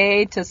another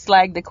way to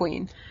slag the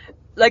queen.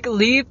 Like,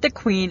 leave the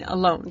queen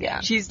alone. Yeah.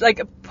 She's like,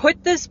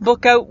 put this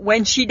book out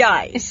when she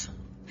dies.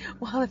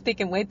 Well, if they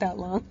can wait that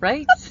long.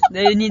 Right?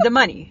 They need the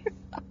money.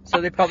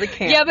 So they probably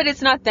can't. Yeah, but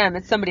it's not them.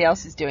 It's somebody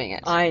else who's doing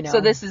it. I know.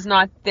 So this is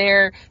not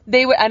their...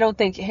 I don't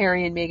think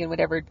Harry and Meghan would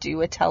ever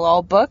do a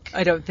tell-all book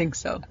I don't think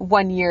so.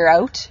 1 year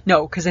out.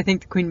 No, because I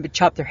think the queen would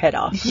chop their head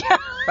off. Yeah.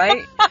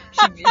 Right?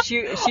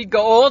 She'd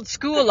go old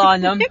school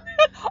on them.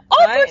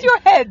 Off with your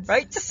heads.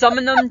 Right?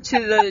 Summon them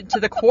to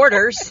the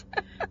quarters.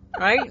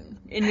 Right?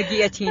 In the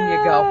guillotine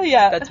you go.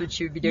 Yeah. That's what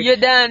she would be doing. You're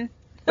done.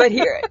 But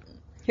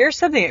here's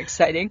something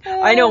exciting.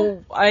 I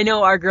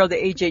know our girl, the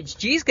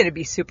HHG, is going to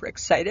be super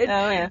excited.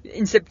 Oh, yeah.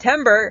 In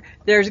September,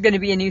 there's going to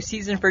be a new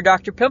season for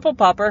Dr. Pimple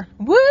Popper.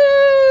 Woo!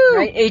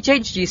 Right?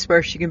 HHG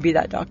swears she can be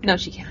that doctor. No,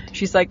 she can't.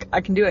 She's like,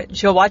 I can do it.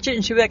 She'll watch it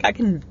and she'll be like, I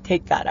can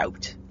take that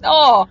out.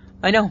 Oh.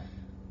 I know.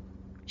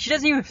 She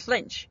doesn't even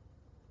flinch.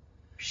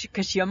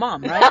 Because she's a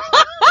mom, right?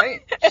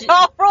 Right? It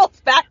all rolls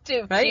back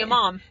to right? she a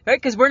mom. Right?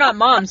 Because we're not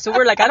moms, so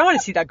we're like, I don't want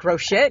to see that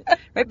gross shit.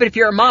 Right? But if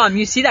you're a mom,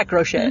 you see that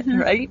gross shit,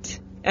 right?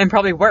 And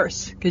probably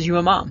worse, because you're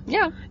a mom.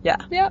 Yeah. Yeah.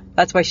 Yeah.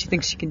 That's why she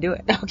thinks she can do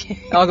it.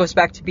 Okay. It all goes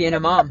back to being a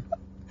mom.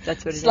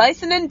 That's what it is.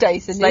 Slicing and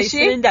dicing,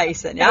 Slicing and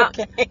dicing, yeah.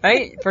 Okay.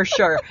 Right? For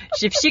sure.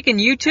 If she can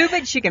YouTube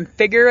it, she can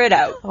figure it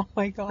out. Oh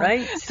my God.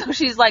 Right? So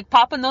she's like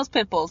popping those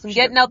pimples and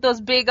getting out those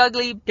big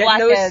ugly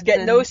blackheads.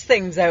 Getting those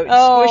things out.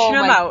 Oh, Squishing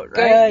them my out,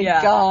 right? good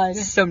Yeah. God.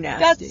 It's so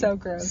nasty. That's so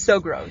gross. So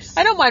gross.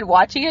 I don't mind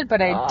watching it,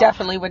 but I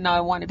definitely would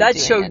not want to be That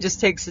doing show it. just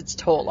takes its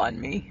toll on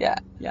me. Yeah.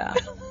 Yeah.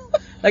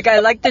 Like, I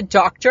like the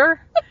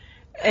doctor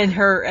and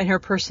her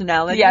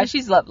personality. Yeah,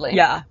 she's lovely.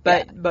 Yeah,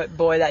 but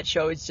boy, that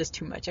show is just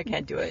too much. I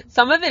can't do it.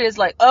 Some of it is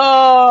like,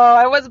 oh,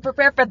 I wasn't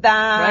prepared for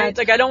that. Right?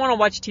 Like, I don't want to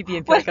watch TV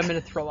and feel like I'm going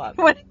to throw up.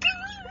 When it,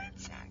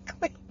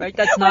 exactly. Right?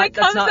 That's when not it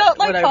comes that's out not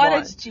like what I cottage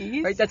want.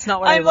 cheese. Right? That's not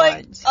what I'm I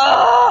want. like,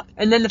 oh.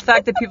 And then the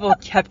fact that people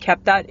have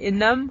kept that in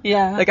them.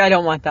 Yeah. Like, I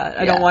don't want that.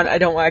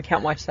 I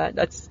can't watch that.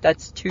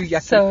 That's too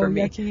yucky So for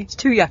me. yucky. It's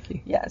too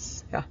yucky.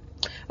 Yes. Yeah.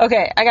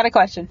 Okay, I got a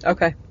question.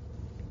 Okay.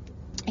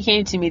 It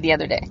came to me the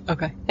other day.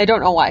 Okay. I don't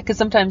know why, because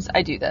sometimes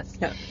I do this.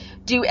 Yeah.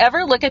 Do you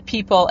ever look at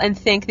people and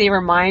think they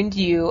remind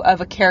you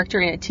of a character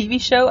in a TV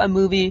show, a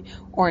movie,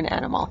 or an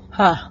animal?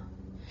 Huh.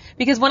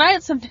 Because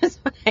sometimes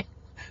when I'm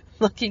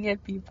looking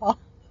at people,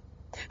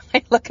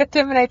 I look at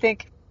them and I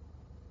think,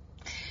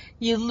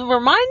 you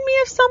remind me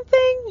of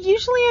something?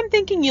 Usually I'm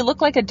thinking you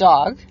look like a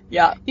dog.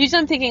 Yeah. Usually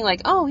I'm thinking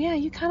like, oh yeah,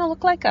 you kind of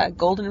look like a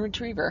golden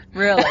retriever.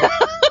 Really?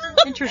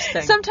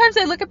 Interesting. Sometimes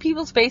I look at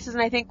people's faces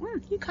and I think,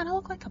 you kind of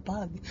look like a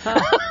bug. Huh.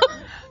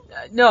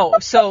 No,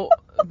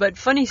 but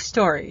funny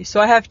story.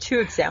 So I have two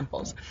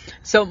examples.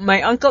 So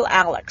my Uncle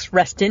Alex,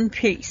 rest in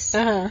peace,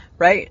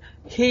 right?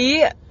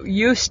 He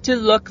used to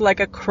look like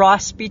a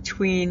cross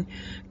between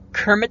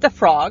Kermit the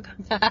Frog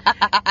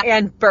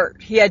and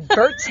Bert. He had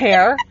Bert's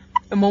hair.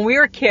 And when we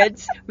were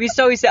kids, we used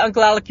to always say,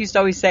 Uncle Alex used to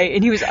always say,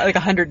 and he was like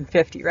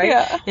 150, right?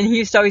 Yeah. And he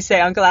used to always say,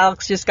 Uncle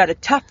Alex just got a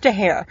tuft of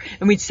hair.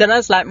 And we'd sit on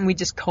his lap and we'd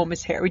just comb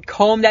his hair. We'd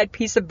comb that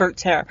piece of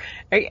Bert's hair.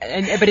 Right?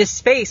 But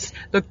his face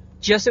looked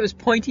it was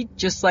pointy,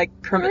 just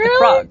like Kermit the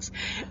Frog's.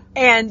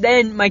 And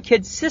then my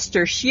kid's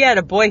sister, she had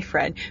a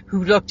boyfriend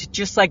who looked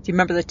just like, do you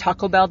remember the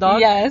Taco Bell dog?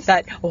 Yes.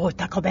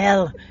 Taco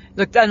Bell.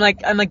 Looked, I'm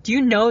like, do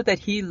you know that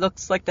he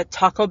looks like the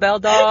Taco Bell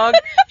dog?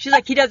 She's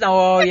like, he doesn't.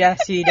 Oh,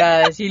 yes, he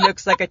does. He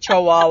looks like a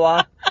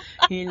chihuahua.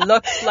 He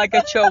looks like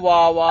a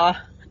chihuahua.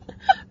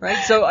 Right?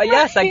 So,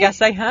 yes, I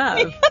guess I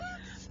have.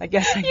 I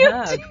guess I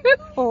have.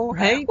 Do.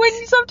 Right?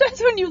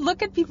 Sometimes when you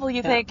look at people,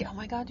 you think, oh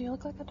my God, you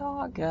look like a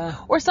dog. Yeah.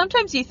 Or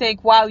sometimes you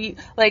think, wow,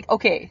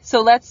 okay,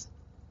 so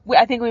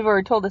I think we've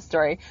already told this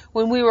story.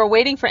 When we were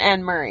waiting for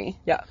Anne Murray,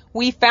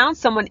 we found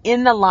someone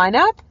in the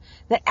lineup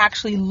that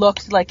actually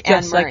looked like Anne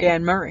Murray. Just like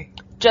Anne Murray.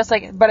 Just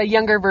like, but a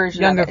younger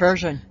version of it.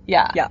 Version.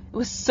 Yeah. Yeah. It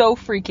was so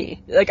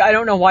freaky. Like, I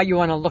don't know why you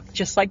want to look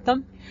just like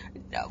them.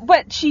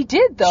 But she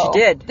did, though. She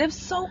did. That was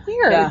so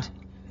weird. Yeah.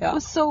 Yeah. It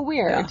was so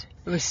weird. Yeah.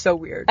 It was so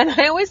weird. And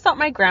I always thought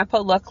my grandpa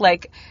looked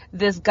like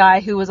this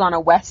guy who was on a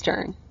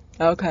Western.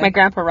 Okay. My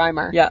grandpa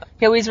Reimer. Yeah.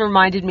 He always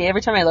reminded me,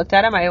 every time I looked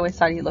at him, I always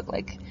thought he looked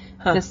like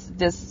Huh.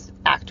 this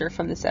actor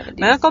from the 70s.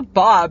 My Uncle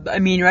Bob, I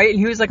mean, right? And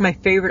he was like my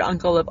favorite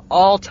uncle of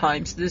all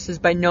time. So this is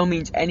by no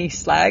means any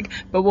slag.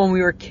 But when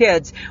we were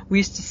kids, we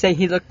used to say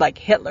he looked like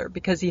Hitler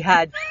because he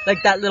had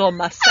like that little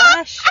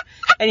mustache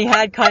and he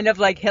had kind of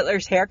like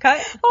Hitler's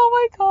haircut.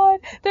 Oh my God.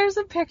 There's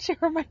a picture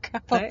of my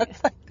grandpa Right?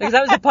 looks like Because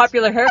that was a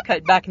popular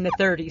haircut back in the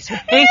 30s,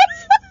 right?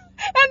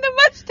 And the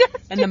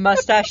mustache. And the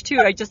mustache too,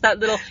 right? Just that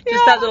little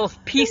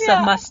piece Yeah.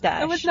 of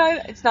mustache.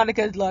 It's not a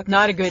good look.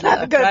 Not a good It's not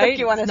look, a good right? look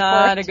you want It's to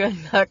not sport. a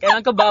good look. And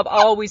Uncle Bob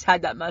always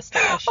had that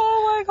mustache.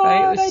 Oh my God.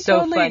 Right? It was I so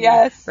totally, funny.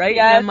 Yes. Right?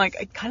 Yes. And I'm like,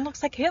 it kind of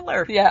looks like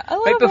Hitler. Yeah. A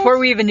Right little before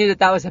bit. we even knew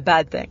that was a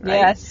bad thing, right?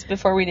 Yes,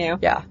 before we knew.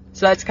 Yeah.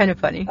 So that's kind of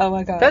funny. Oh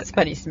my God. That's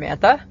funny,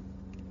 Samantha.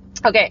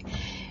 Okay.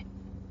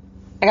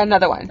 I got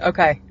another one.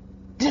 Okay.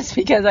 Just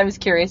because I was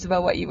curious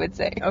about what you would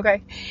say.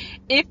 Okay.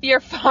 If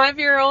your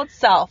 5-year-old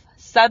self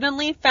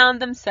suddenly found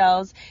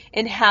themselves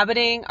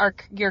inhabiting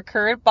your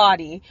current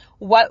body,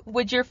 what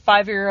would your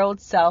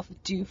 5-year-old self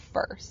do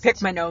first? Pick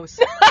my nose.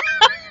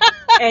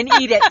 And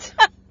eat it.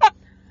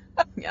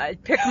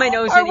 I'd pick my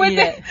nose and eat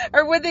it.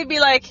 Or would they be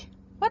like,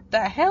 what the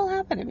hell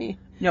happened to me?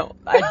 No,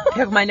 I'd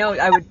pick my nose.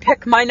 I would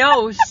pick my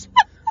nose.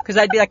 Because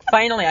I'd be like,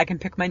 finally, I can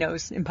pick my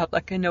nose in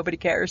public and nobody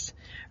cares.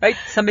 Right?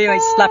 Somebody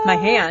might slap my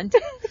hand,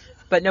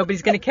 but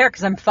nobody's going to care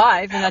because I'm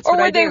 5 and that's Or what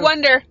I would do. they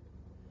wonder,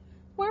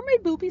 why are my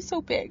boobies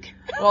so big?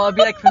 Well, it'd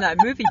be like from that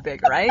movie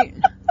Big, right?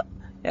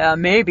 Yeah,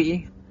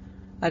 maybe.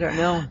 I don't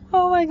know.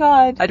 Oh my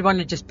God. I'd want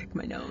to just pick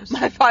my nose.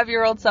 My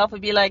 5-year-old self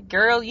would be like,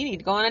 girl, you need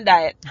to go on a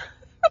diet.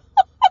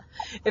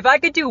 If I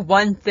could do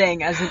one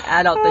thing as an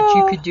adult that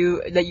you could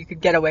do, that you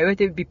could get away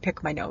with, it would be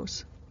pick my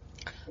nose.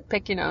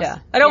 Pick your nose. Yeah.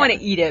 I don't want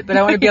to eat it, but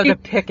I want to be able to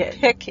pick it.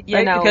 Pick your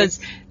right? nose.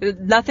 Because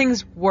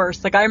nothing's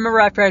worse. Like I remember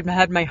after I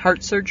had my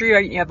heart surgery,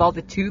 right? You have all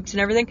the tubes and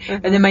everything,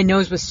 and then my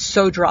nose was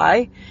so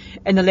dry,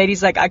 and the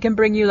lady's like, "I can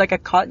bring you like a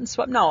cotton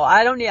swab." No,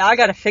 I don't need. I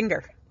got a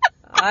finger.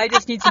 I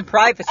just need some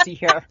privacy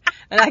here,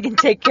 and I can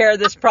take care of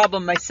this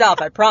problem myself.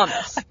 I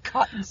promise.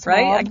 Cotton swab.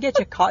 Right? I can get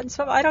you a cotton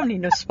swab. I don't need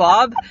no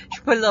swab.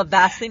 You put a little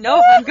Vaseline.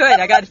 No, I'm good.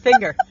 I got a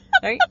finger.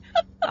 Right?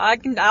 I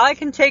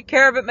can take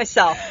care of it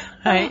myself.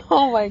 Right?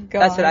 Oh my God.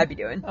 That's what I'd be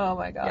doing. Oh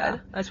my God. Yeah,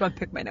 I just want to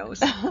pick my nose.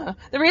 The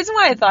reason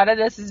why I thought of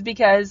this is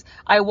because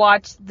I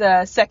watched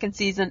the 2nd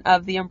season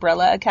of The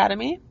Umbrella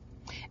Academy,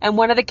 and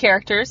one of the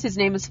characters, his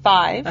name is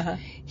 5, Uh-huh.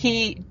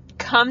 he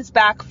comes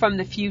back from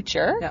the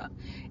future Yeah.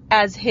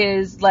 as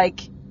his,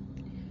 like,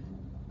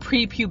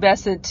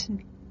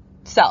 prepubescent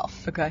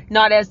self. Okay.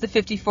 Not as the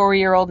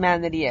 54-year-old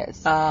man that he is.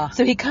 So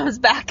he comes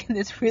back in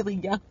this really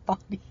young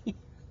body.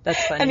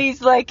 That's funny. And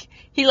he's like,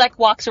 he like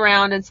walks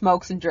around and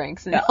smokes and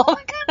drinks and all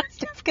that kind of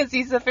stuff because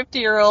he's a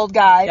 50-year-old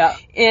guy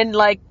in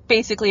like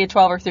basically a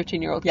 12 or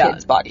 13-year-old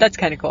kid's body. That's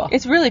kind of cool.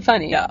 It's really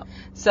funny. Yeah.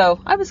 So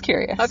I was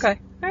curious. Okay.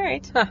 All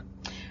right. Huh.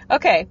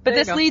 Okay, but There you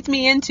this go. leads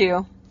me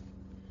into,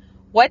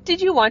 what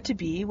did you want to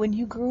be when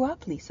you grew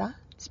up, Lisa?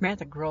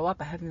 Samantha, grow up.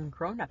 I haven't even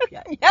grown up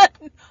yet. Yes.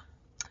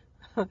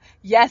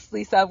 Yes,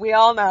 Lisa, we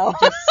all know.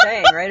 Just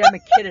saying, right? I'm a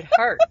kid at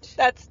heart.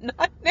 That's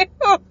not new.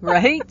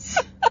 Right?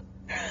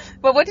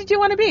 But what did you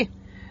want to be?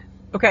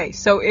 Okay,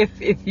 so if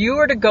you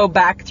were to go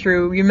back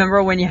through, you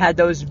remember when you had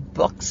those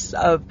books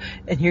of,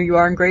 and here you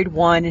are in grade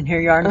 1, and here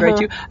you are in grade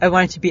 2, I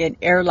wanted to be an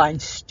airline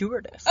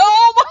stewardess.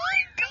 Oh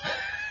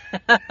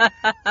my God.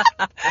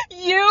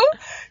 You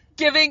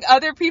giving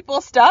other people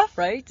stuff?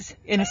 Right?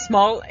 In a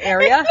small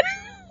area,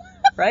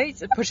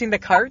 right? Pushing the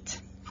cart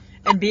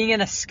and being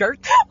in a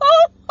skirt.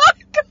 Oh my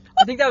God.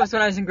 I think that was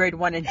when I was in grade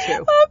 1 and 2.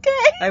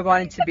 Okay. I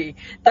wanted to be.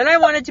 Then I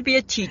wanted to be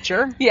a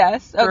teacher.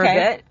 Yes. For Okay.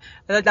 a bit.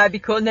 I thought that'd be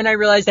cool. And then I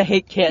realized I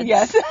hate kids.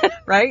 Yes.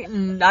 Right?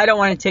 And I don't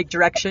want to take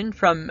direction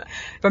from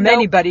Nope.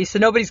 anybody, so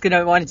nobody's going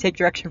to want to take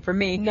direction from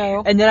me.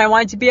 No. And then I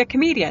wanted to be a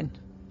comedian.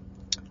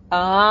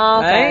 Oh,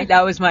 okay. Right?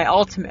 That was my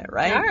ultimate,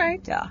 right? All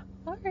right. Yeah.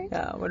 All right.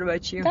 Yeah. What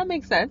about you? That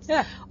makes sense.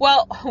 Yeah.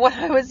 Well, when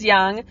I was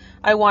young,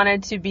 I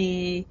wanted to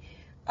be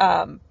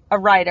a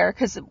writer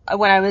because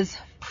when I was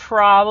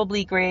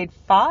probably grade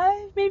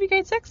 5, maybe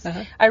grade 6,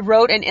 I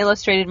wrote and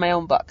illustrated my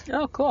own book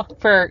Oh, cool.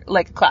 for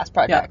like a class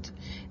project.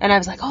 And I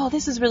was like, oh,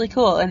 this is really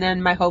cool. And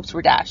then my hopes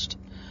were dashed.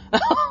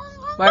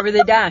 Why were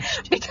they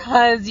dashed?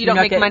 Because you don't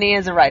not make getting- money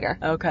as a writer.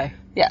 Okay.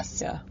 Yes.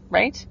 Yeah.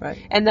 Right? Right.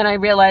 And then I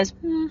realized,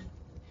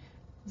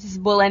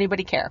 will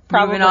anybody care?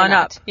 Probably Moving on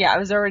not. up. Yeah, I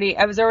was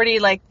already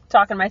like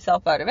talking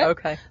myself out of it.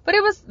 Okay. But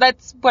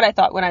that's what I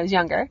thought when I was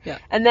younger. Yeah.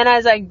 And then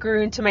as I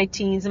grew into my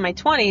teens and my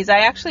 20s,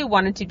 I actually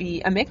wanted to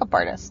be a makeup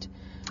artist.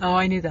 Oh,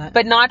 I knew that.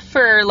 But not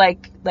for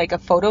like a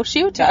photo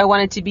shoot. I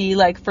wanted to be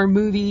like for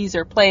movies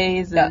or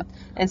plays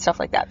and stuff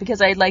like that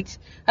because I liked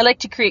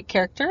to create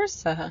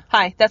characters.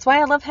 Hi, that's why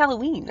I love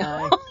Halloween.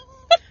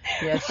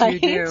 Yes, Right? you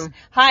do.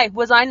 Hi,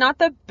 was I not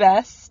the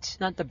best?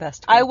 Not the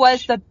best witch. I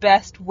was the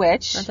best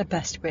witch. Not the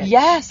best witch.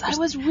 Yes, I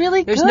was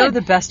really good. There's no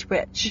the best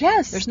witch.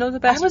 Yes. There's no the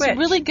best I was witch.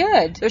 really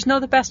good. There's no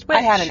the best witch.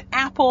 I had an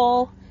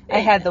apple. I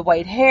had the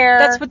white hair.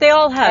 That's what they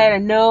all have. I had a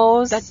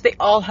nose. They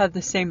all have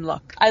the same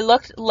look. I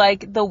looked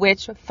like the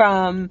witch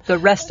from... The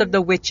rest of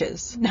the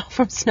witches. No,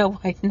 from Snow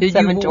White and the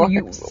Seven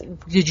Dwarfs.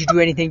 Did you do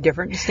anything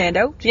different to stand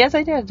out? Yes,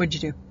 I did. What'd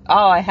you do?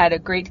 Oh, I had a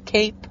great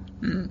cape.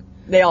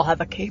 They all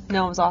have a cape.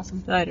 No, it was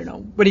awesime. I don't know.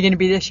 What are you going to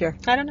be this year?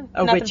 I don't know.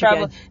 A nothing witch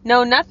probably. again.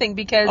 No, nothing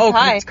because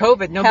it's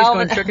COVID. Nobody's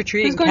going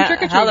trick-or-treating. Who's going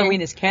trick-or-treating?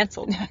 Halloween is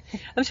canceled.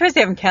 I'm surprised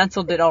they haven't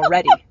canceled it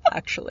already,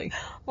 actually.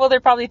 Well,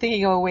 they're probably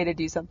thinking of a way to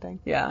do something.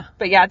 Yeah.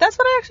 But yeah, that's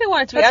what I actually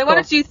wanted to do. That's I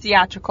wanted cool. to do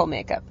theatrical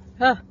makeup.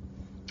 Huh.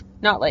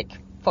 Not like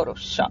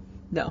Photoshop.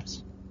 No.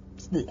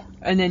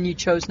 And then you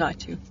chose not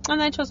to.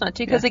 And I chose not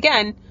to because,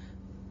 again,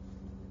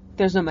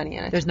 there's no money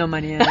in it. There's no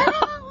money in it.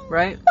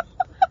 Right?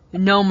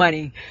 No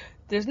money.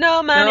 There's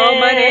no money. No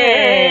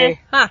money.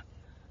 Huh.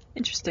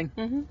 Interesting.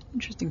 Mm-hmm.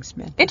 Interesting,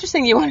 Smith.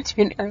 Interesting you wanted to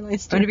be an airline I'm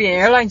steward. going to be an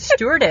airline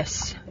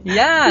stewardess.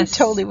 Yes.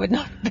 You totally would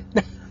not have been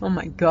that. Oh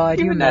my God,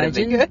 you would not have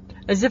been imagine? good.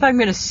 As if I'm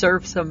going to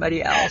serve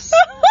somebody else.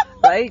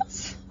 Right?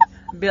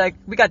 Be like,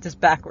 we got this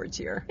backwards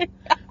here.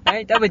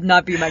 Right? That would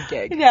not be my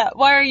gig. Yeah,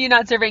 why are you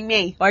not serving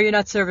me? Why are you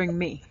not serving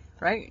me?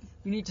 Right?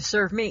 You need to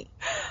serve me.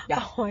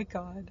 Yeah. Oh my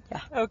God.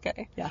 Yeah.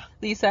 Okay. Yeah.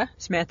 Lisa,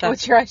 Samantha.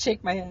 what's your I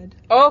shake my head?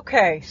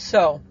 Okay,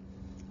 so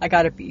I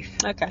got a beef.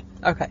 Okay.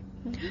 Okay.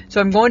 So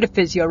I'm going to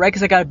physio, right?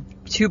 Because I got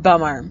 2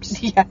 bum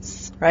arms,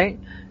 Yes. right?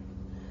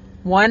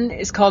 One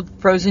is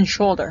called frozen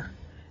shoulder.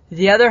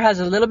 The other has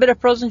a little bit of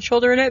frozen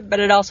shoulder in it, but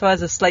it also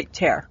has a slight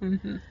tear.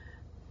 Mm-hmm.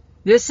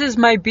 This is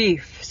my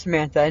beef,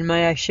 Samantha, and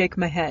I shake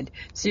my head.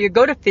 So you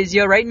go to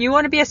physio, right? And you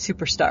want to be a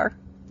superstar,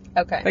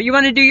 Okay. but you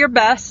want to do your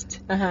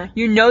best. Uh-huh.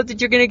 You know that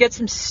you're going to get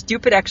some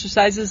stupid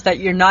exercises that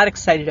you're not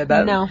excited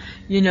about. No.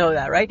 You know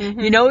that, right? Mm-hmm.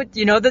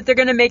 You know that they're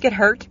going to make it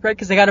hurt, right?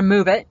 Because they got to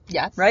move it,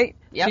 Yes. right?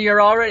 Yep. So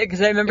you're already,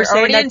 because I remember You're saying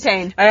already that.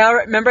 in pain.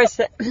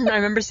 I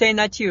remember saying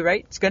that to you,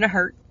 right? It's going to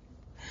hurt.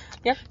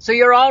 Yep. So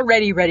you're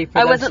already ready for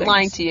I those wasn't things.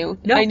 lying to you.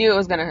 No. I knew it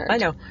was going to hurt. I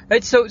know.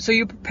 Right? So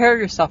you prepare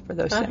yourself for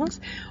those Uh-huh.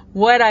 things.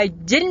 What I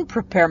didn't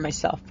prepare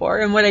myself for,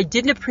 and what I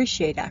didn't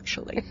appreciate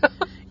actually,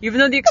 even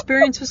though the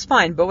experience was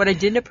fine, but what I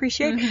didn't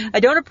appreciate,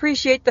 I don't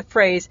appreciate the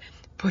phrase,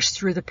 push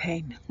through the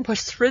pain.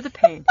 Push through the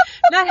pain.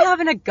 Not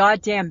having a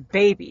goddamn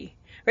baby.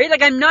 Right?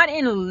 Like, I'm not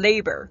in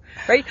labor,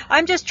 right?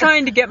 I'm just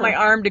trying to get my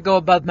arm to go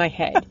above my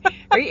head,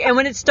 right? And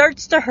when it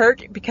starts to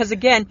hurt, because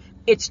again,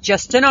 it's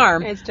just an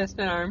arm, It's just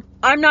an arm.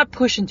 I'm not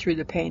pushing through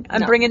the pain.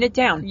 I'm No. bringing it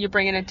down. You're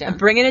bringing it down. I'm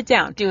bringing it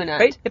down. Do not.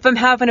 Right? If I'm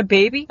having a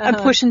baby, I'm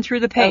Uh-huh. pushing through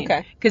the pain.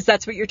 Okay. Because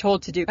that's what you're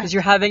told to do. Because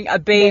you're having a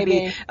baby.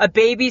 Baby. A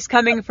baby's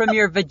coming from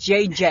your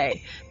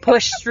vajayjay.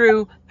 Push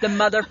through the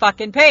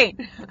motherfucking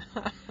pain.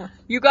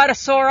 You got a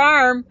sore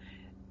arm.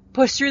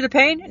 Push through the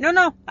pain?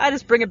 No. I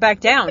just bring it back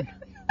down.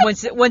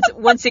 Once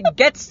it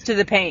gets to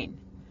the pain,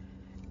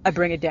 I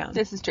bring it down.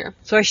 This is true.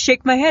 So I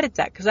shake my head at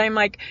that because I'm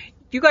like,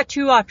 you got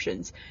 2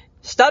 options.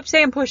 Stop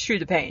saying push through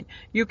the pain.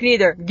 You can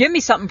either give me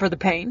something for the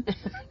pain,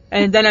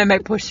 and then I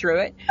might push through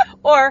it,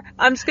 or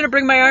I'm just going to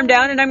bring my arm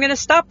down and I'm going to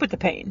stop with the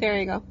pain. There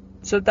you go.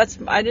 So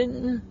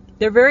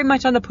they're very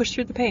much on the push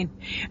through the pain.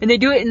 And they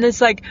do it in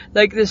this like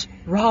this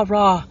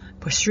rah,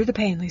 push through the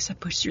pain, Lisa,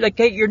 push through. Like,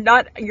 hey, you're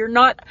not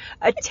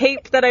a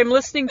tape that I'm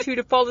listening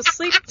to fall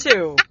asleep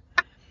to.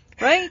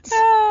 Right?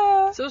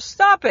 So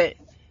stop it.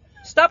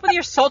 Stop with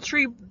your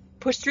sultry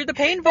push through the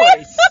pain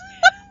voice.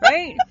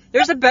 Right?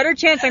 There's a better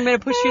chance I'm going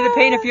to push through the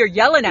pain if you're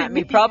yelling at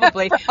me,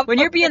 probably. When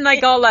you're being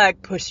like all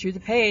like, push through the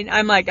pain,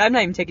 I'm like, I'm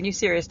not even taking you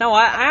serious. No,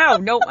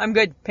 I'm good. I'm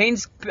good.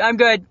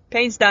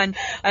 Pain's done.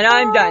 And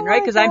I'm done,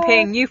 right? Because I'm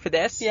paying you for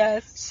this.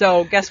 Yes.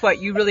 So guess what?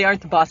 You really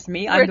aren't the boss of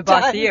me. I'm We're the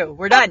boss done. of you.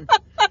 We're done.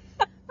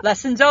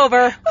 Lesson's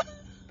over.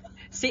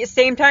 See you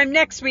same time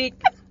next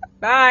week.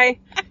 Bye.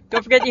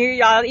 Don't forget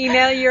I'll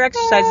email you your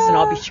exercises and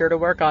I'll be sure to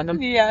work on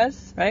them.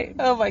 Yes. Right?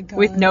 Oh my God.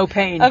 With no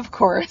pain. Of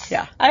course.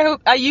 Yeah. I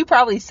hope you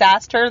probably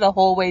sassed her the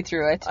whole way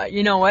through it.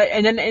 You know what?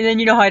 And then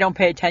you know how I don't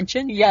pay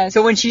attention? Yes.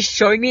 So when she's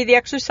showing me the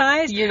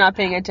exercise, You're not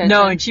paying attention.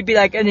 no, and she'd be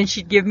like, and then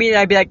she'd give me it, and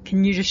I'd be like,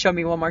 can you just show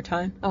me one more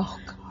time? Oh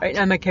God. Right? And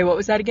I'm like, okay, what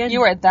was that again?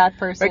 You were that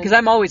person. Right? Because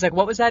I'm always like,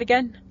 what was that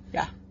again?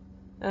 Yeah.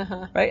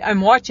 Uh-huh. Right?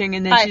 I'm watching,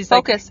 and then Hi, she's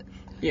focus. like,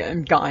 yeah,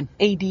 I'm gone.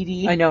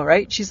 ADD. I know,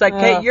 right? She's like,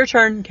 okay, Ugh. your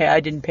turn. Okay, I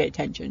didn't pay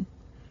attention.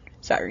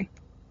 Sorry,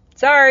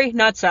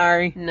 not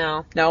sorry.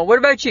 No. No, what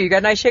about you? You got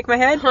a nice shake my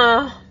head?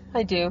 Huh.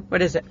 I do.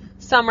 What is it?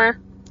 Summer.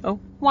 Oh.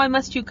 Why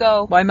must you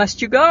go? Why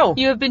must you go?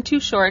 You have been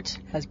too short.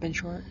 Has been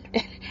short.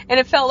 And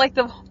it felt like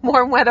the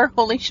warm weather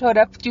only showed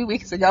up 2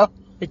 weeks ago.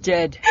 It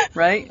did,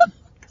 right?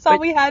 That's all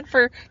But- we had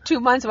for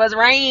 2 months was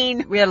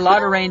rain. We had a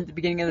lot of rain at the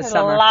beginning of the Had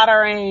summer. A lot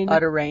of rain.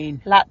 lot of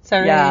rain. Lots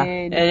of Yeah,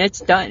 rain. and it's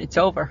done. It's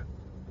over.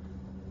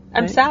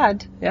 I'm right?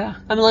 sad. Yeah.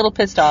 I'm a little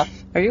pissed off.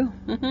 Are you?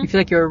 Mhm. You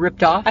feel like you were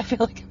ripped off? I feel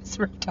like I was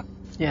ripped off.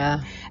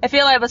 Yeah. I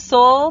feel I was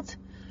sold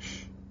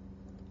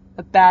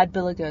a bad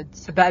bill of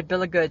goods. A bad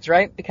bill of goods,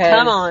 right? Because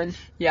Come on.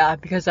 Yeah,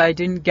 because I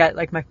didn't get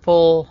like my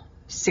full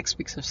 6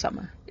 weeks of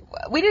summer.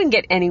 We didn't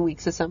get any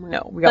weeks of summer.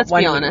 No, we got Let's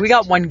one. be honest. We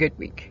got one good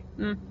week,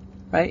 Mm.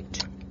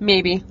 right?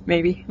 Maybe.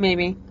 Maybe.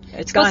 Maybe.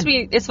 It's gone.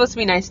 It's supposed to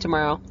be nice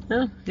tomorrow.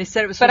 Huh? They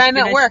said it was But supposed I'm to be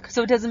at nice. work,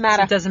 so it doesn't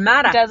matter. So it doesn't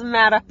matter. It doesn't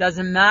matter.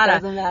 Doesn't matter.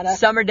 Doesn't matter.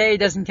 Summer day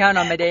doesn't count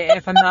on my day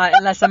if I'm not,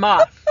 unless I'm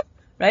off.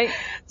 Right?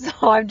 So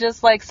I'm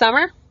just like,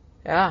 Summer,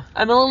 Yeah.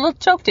 I'm a little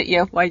choked at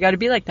you. Why you got to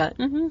be like that?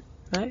 Hmm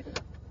Right?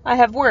 I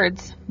have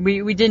words.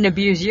 We didn't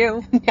abuse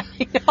you. Yeah,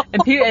 I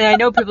know. And I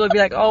know people will be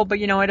like, oh, but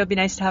it'll be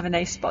nice to have a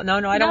nice fall. No,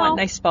 I don't want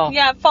nice fall.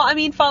 Yeah, fall. I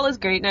mean, fall is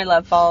great, and I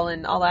love fall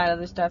and all that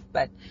other stuff.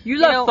 But You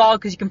love fall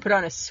because you can put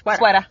on a sweater.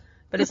 Sweater.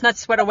 But it's not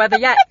sweater weather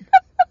yet.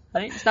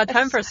 Right? It's not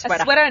time for a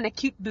sweater. A sweater and a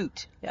cute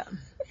boot. Yeah.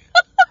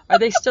 Are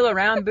they still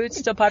around? Boots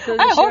still popular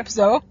this I year? hope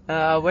so.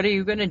 What are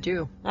you gonna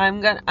do?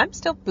 I'm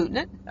still booting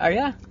it. Are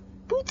ya?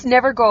 Boots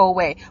never go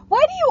away.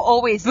 Why do you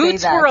always say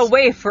Boots that? were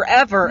away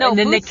forever, No, and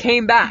then boots- they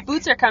came back.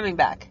 Boots are coming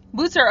back.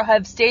 Boots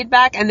have stayed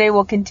back, and they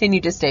will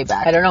continue to stay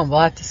back. I don't know. We'll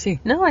have to see.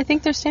 No, I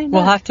think they're staying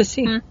We'll back. have to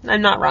see.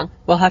 I'm not wrong.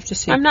 We'll have to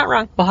see. I'm not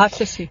wrong. We'll have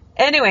to see.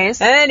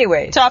 Anyways,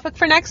 Anyways, topic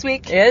for next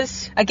week.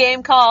 is A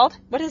game called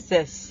what is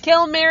this?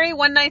 Kill, Marry,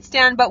 One Night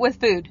Stand, but with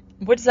food.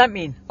 What does that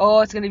mean?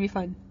 Oh, it's going to be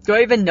fun. Do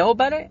I even know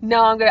about it?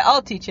 No,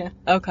 I'll teach you.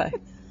 Okay.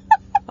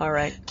 All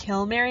right.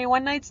 Kill, Marry,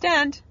 One Night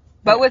Stand,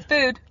 but with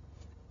food.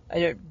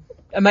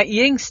 Am I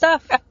eating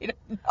stuff? I don't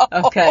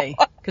know. Okay.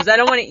 Because I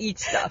don't want to eat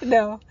stuff.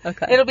 No.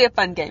 Okay. It'll be a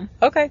fun game.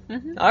 Okay.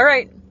 All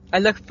right. I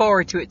look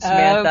forward to it,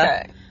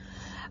 Samantha. Okay.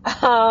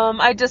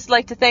 I'd just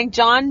like to thank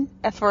John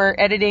for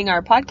editing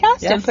our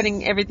podcast Yes. and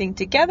putting everything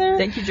together.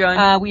 Thank you,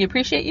 John. We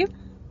appreciate you.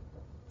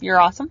 You're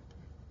awesome.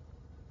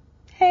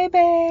 Hey,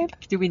 babe.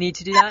 Do we need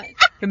to do that?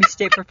 Can we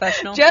stay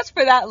professional? Just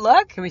for that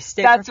look, Can we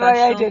stay that's why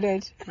I professional? did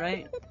it.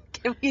 Right?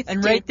 Can we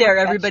And stay right there,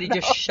 everybody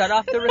just professional? shut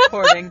off the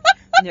recording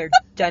and they're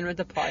done with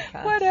the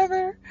podcast.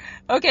 Whatever.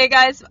 Okay,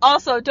 guys.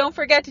 Also, don't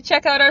forget to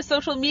check out our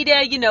social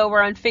media.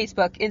 We're on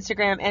Facebook,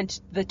 Instagram, and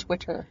the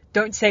Twitter.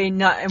 Don't say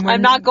not. And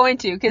I'm not going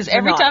to, because we're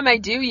every not. time I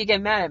do, you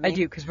get mad at me. I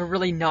do, because we're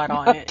really not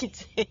on it.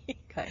 Okay.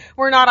 Okay.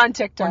 We're not on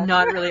TikTok. We're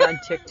not really on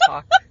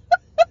TikTok.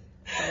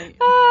 Right.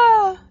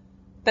 Ah,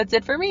 that's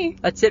it for me.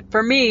 That's it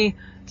for me,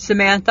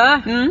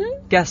 Samantha.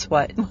 Mm-hmm. Guess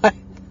what? What?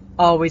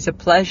 Always a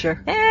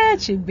pleasure.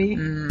 It should be.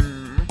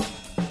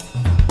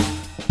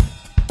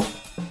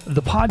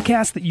 The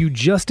podcast that you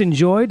just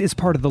enjoyed is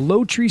part of the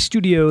Low Tree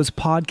Studios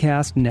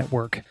podcast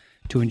network.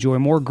 To enjoy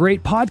more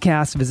great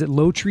podcasts, visit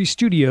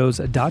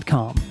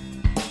lowtreestudios.com.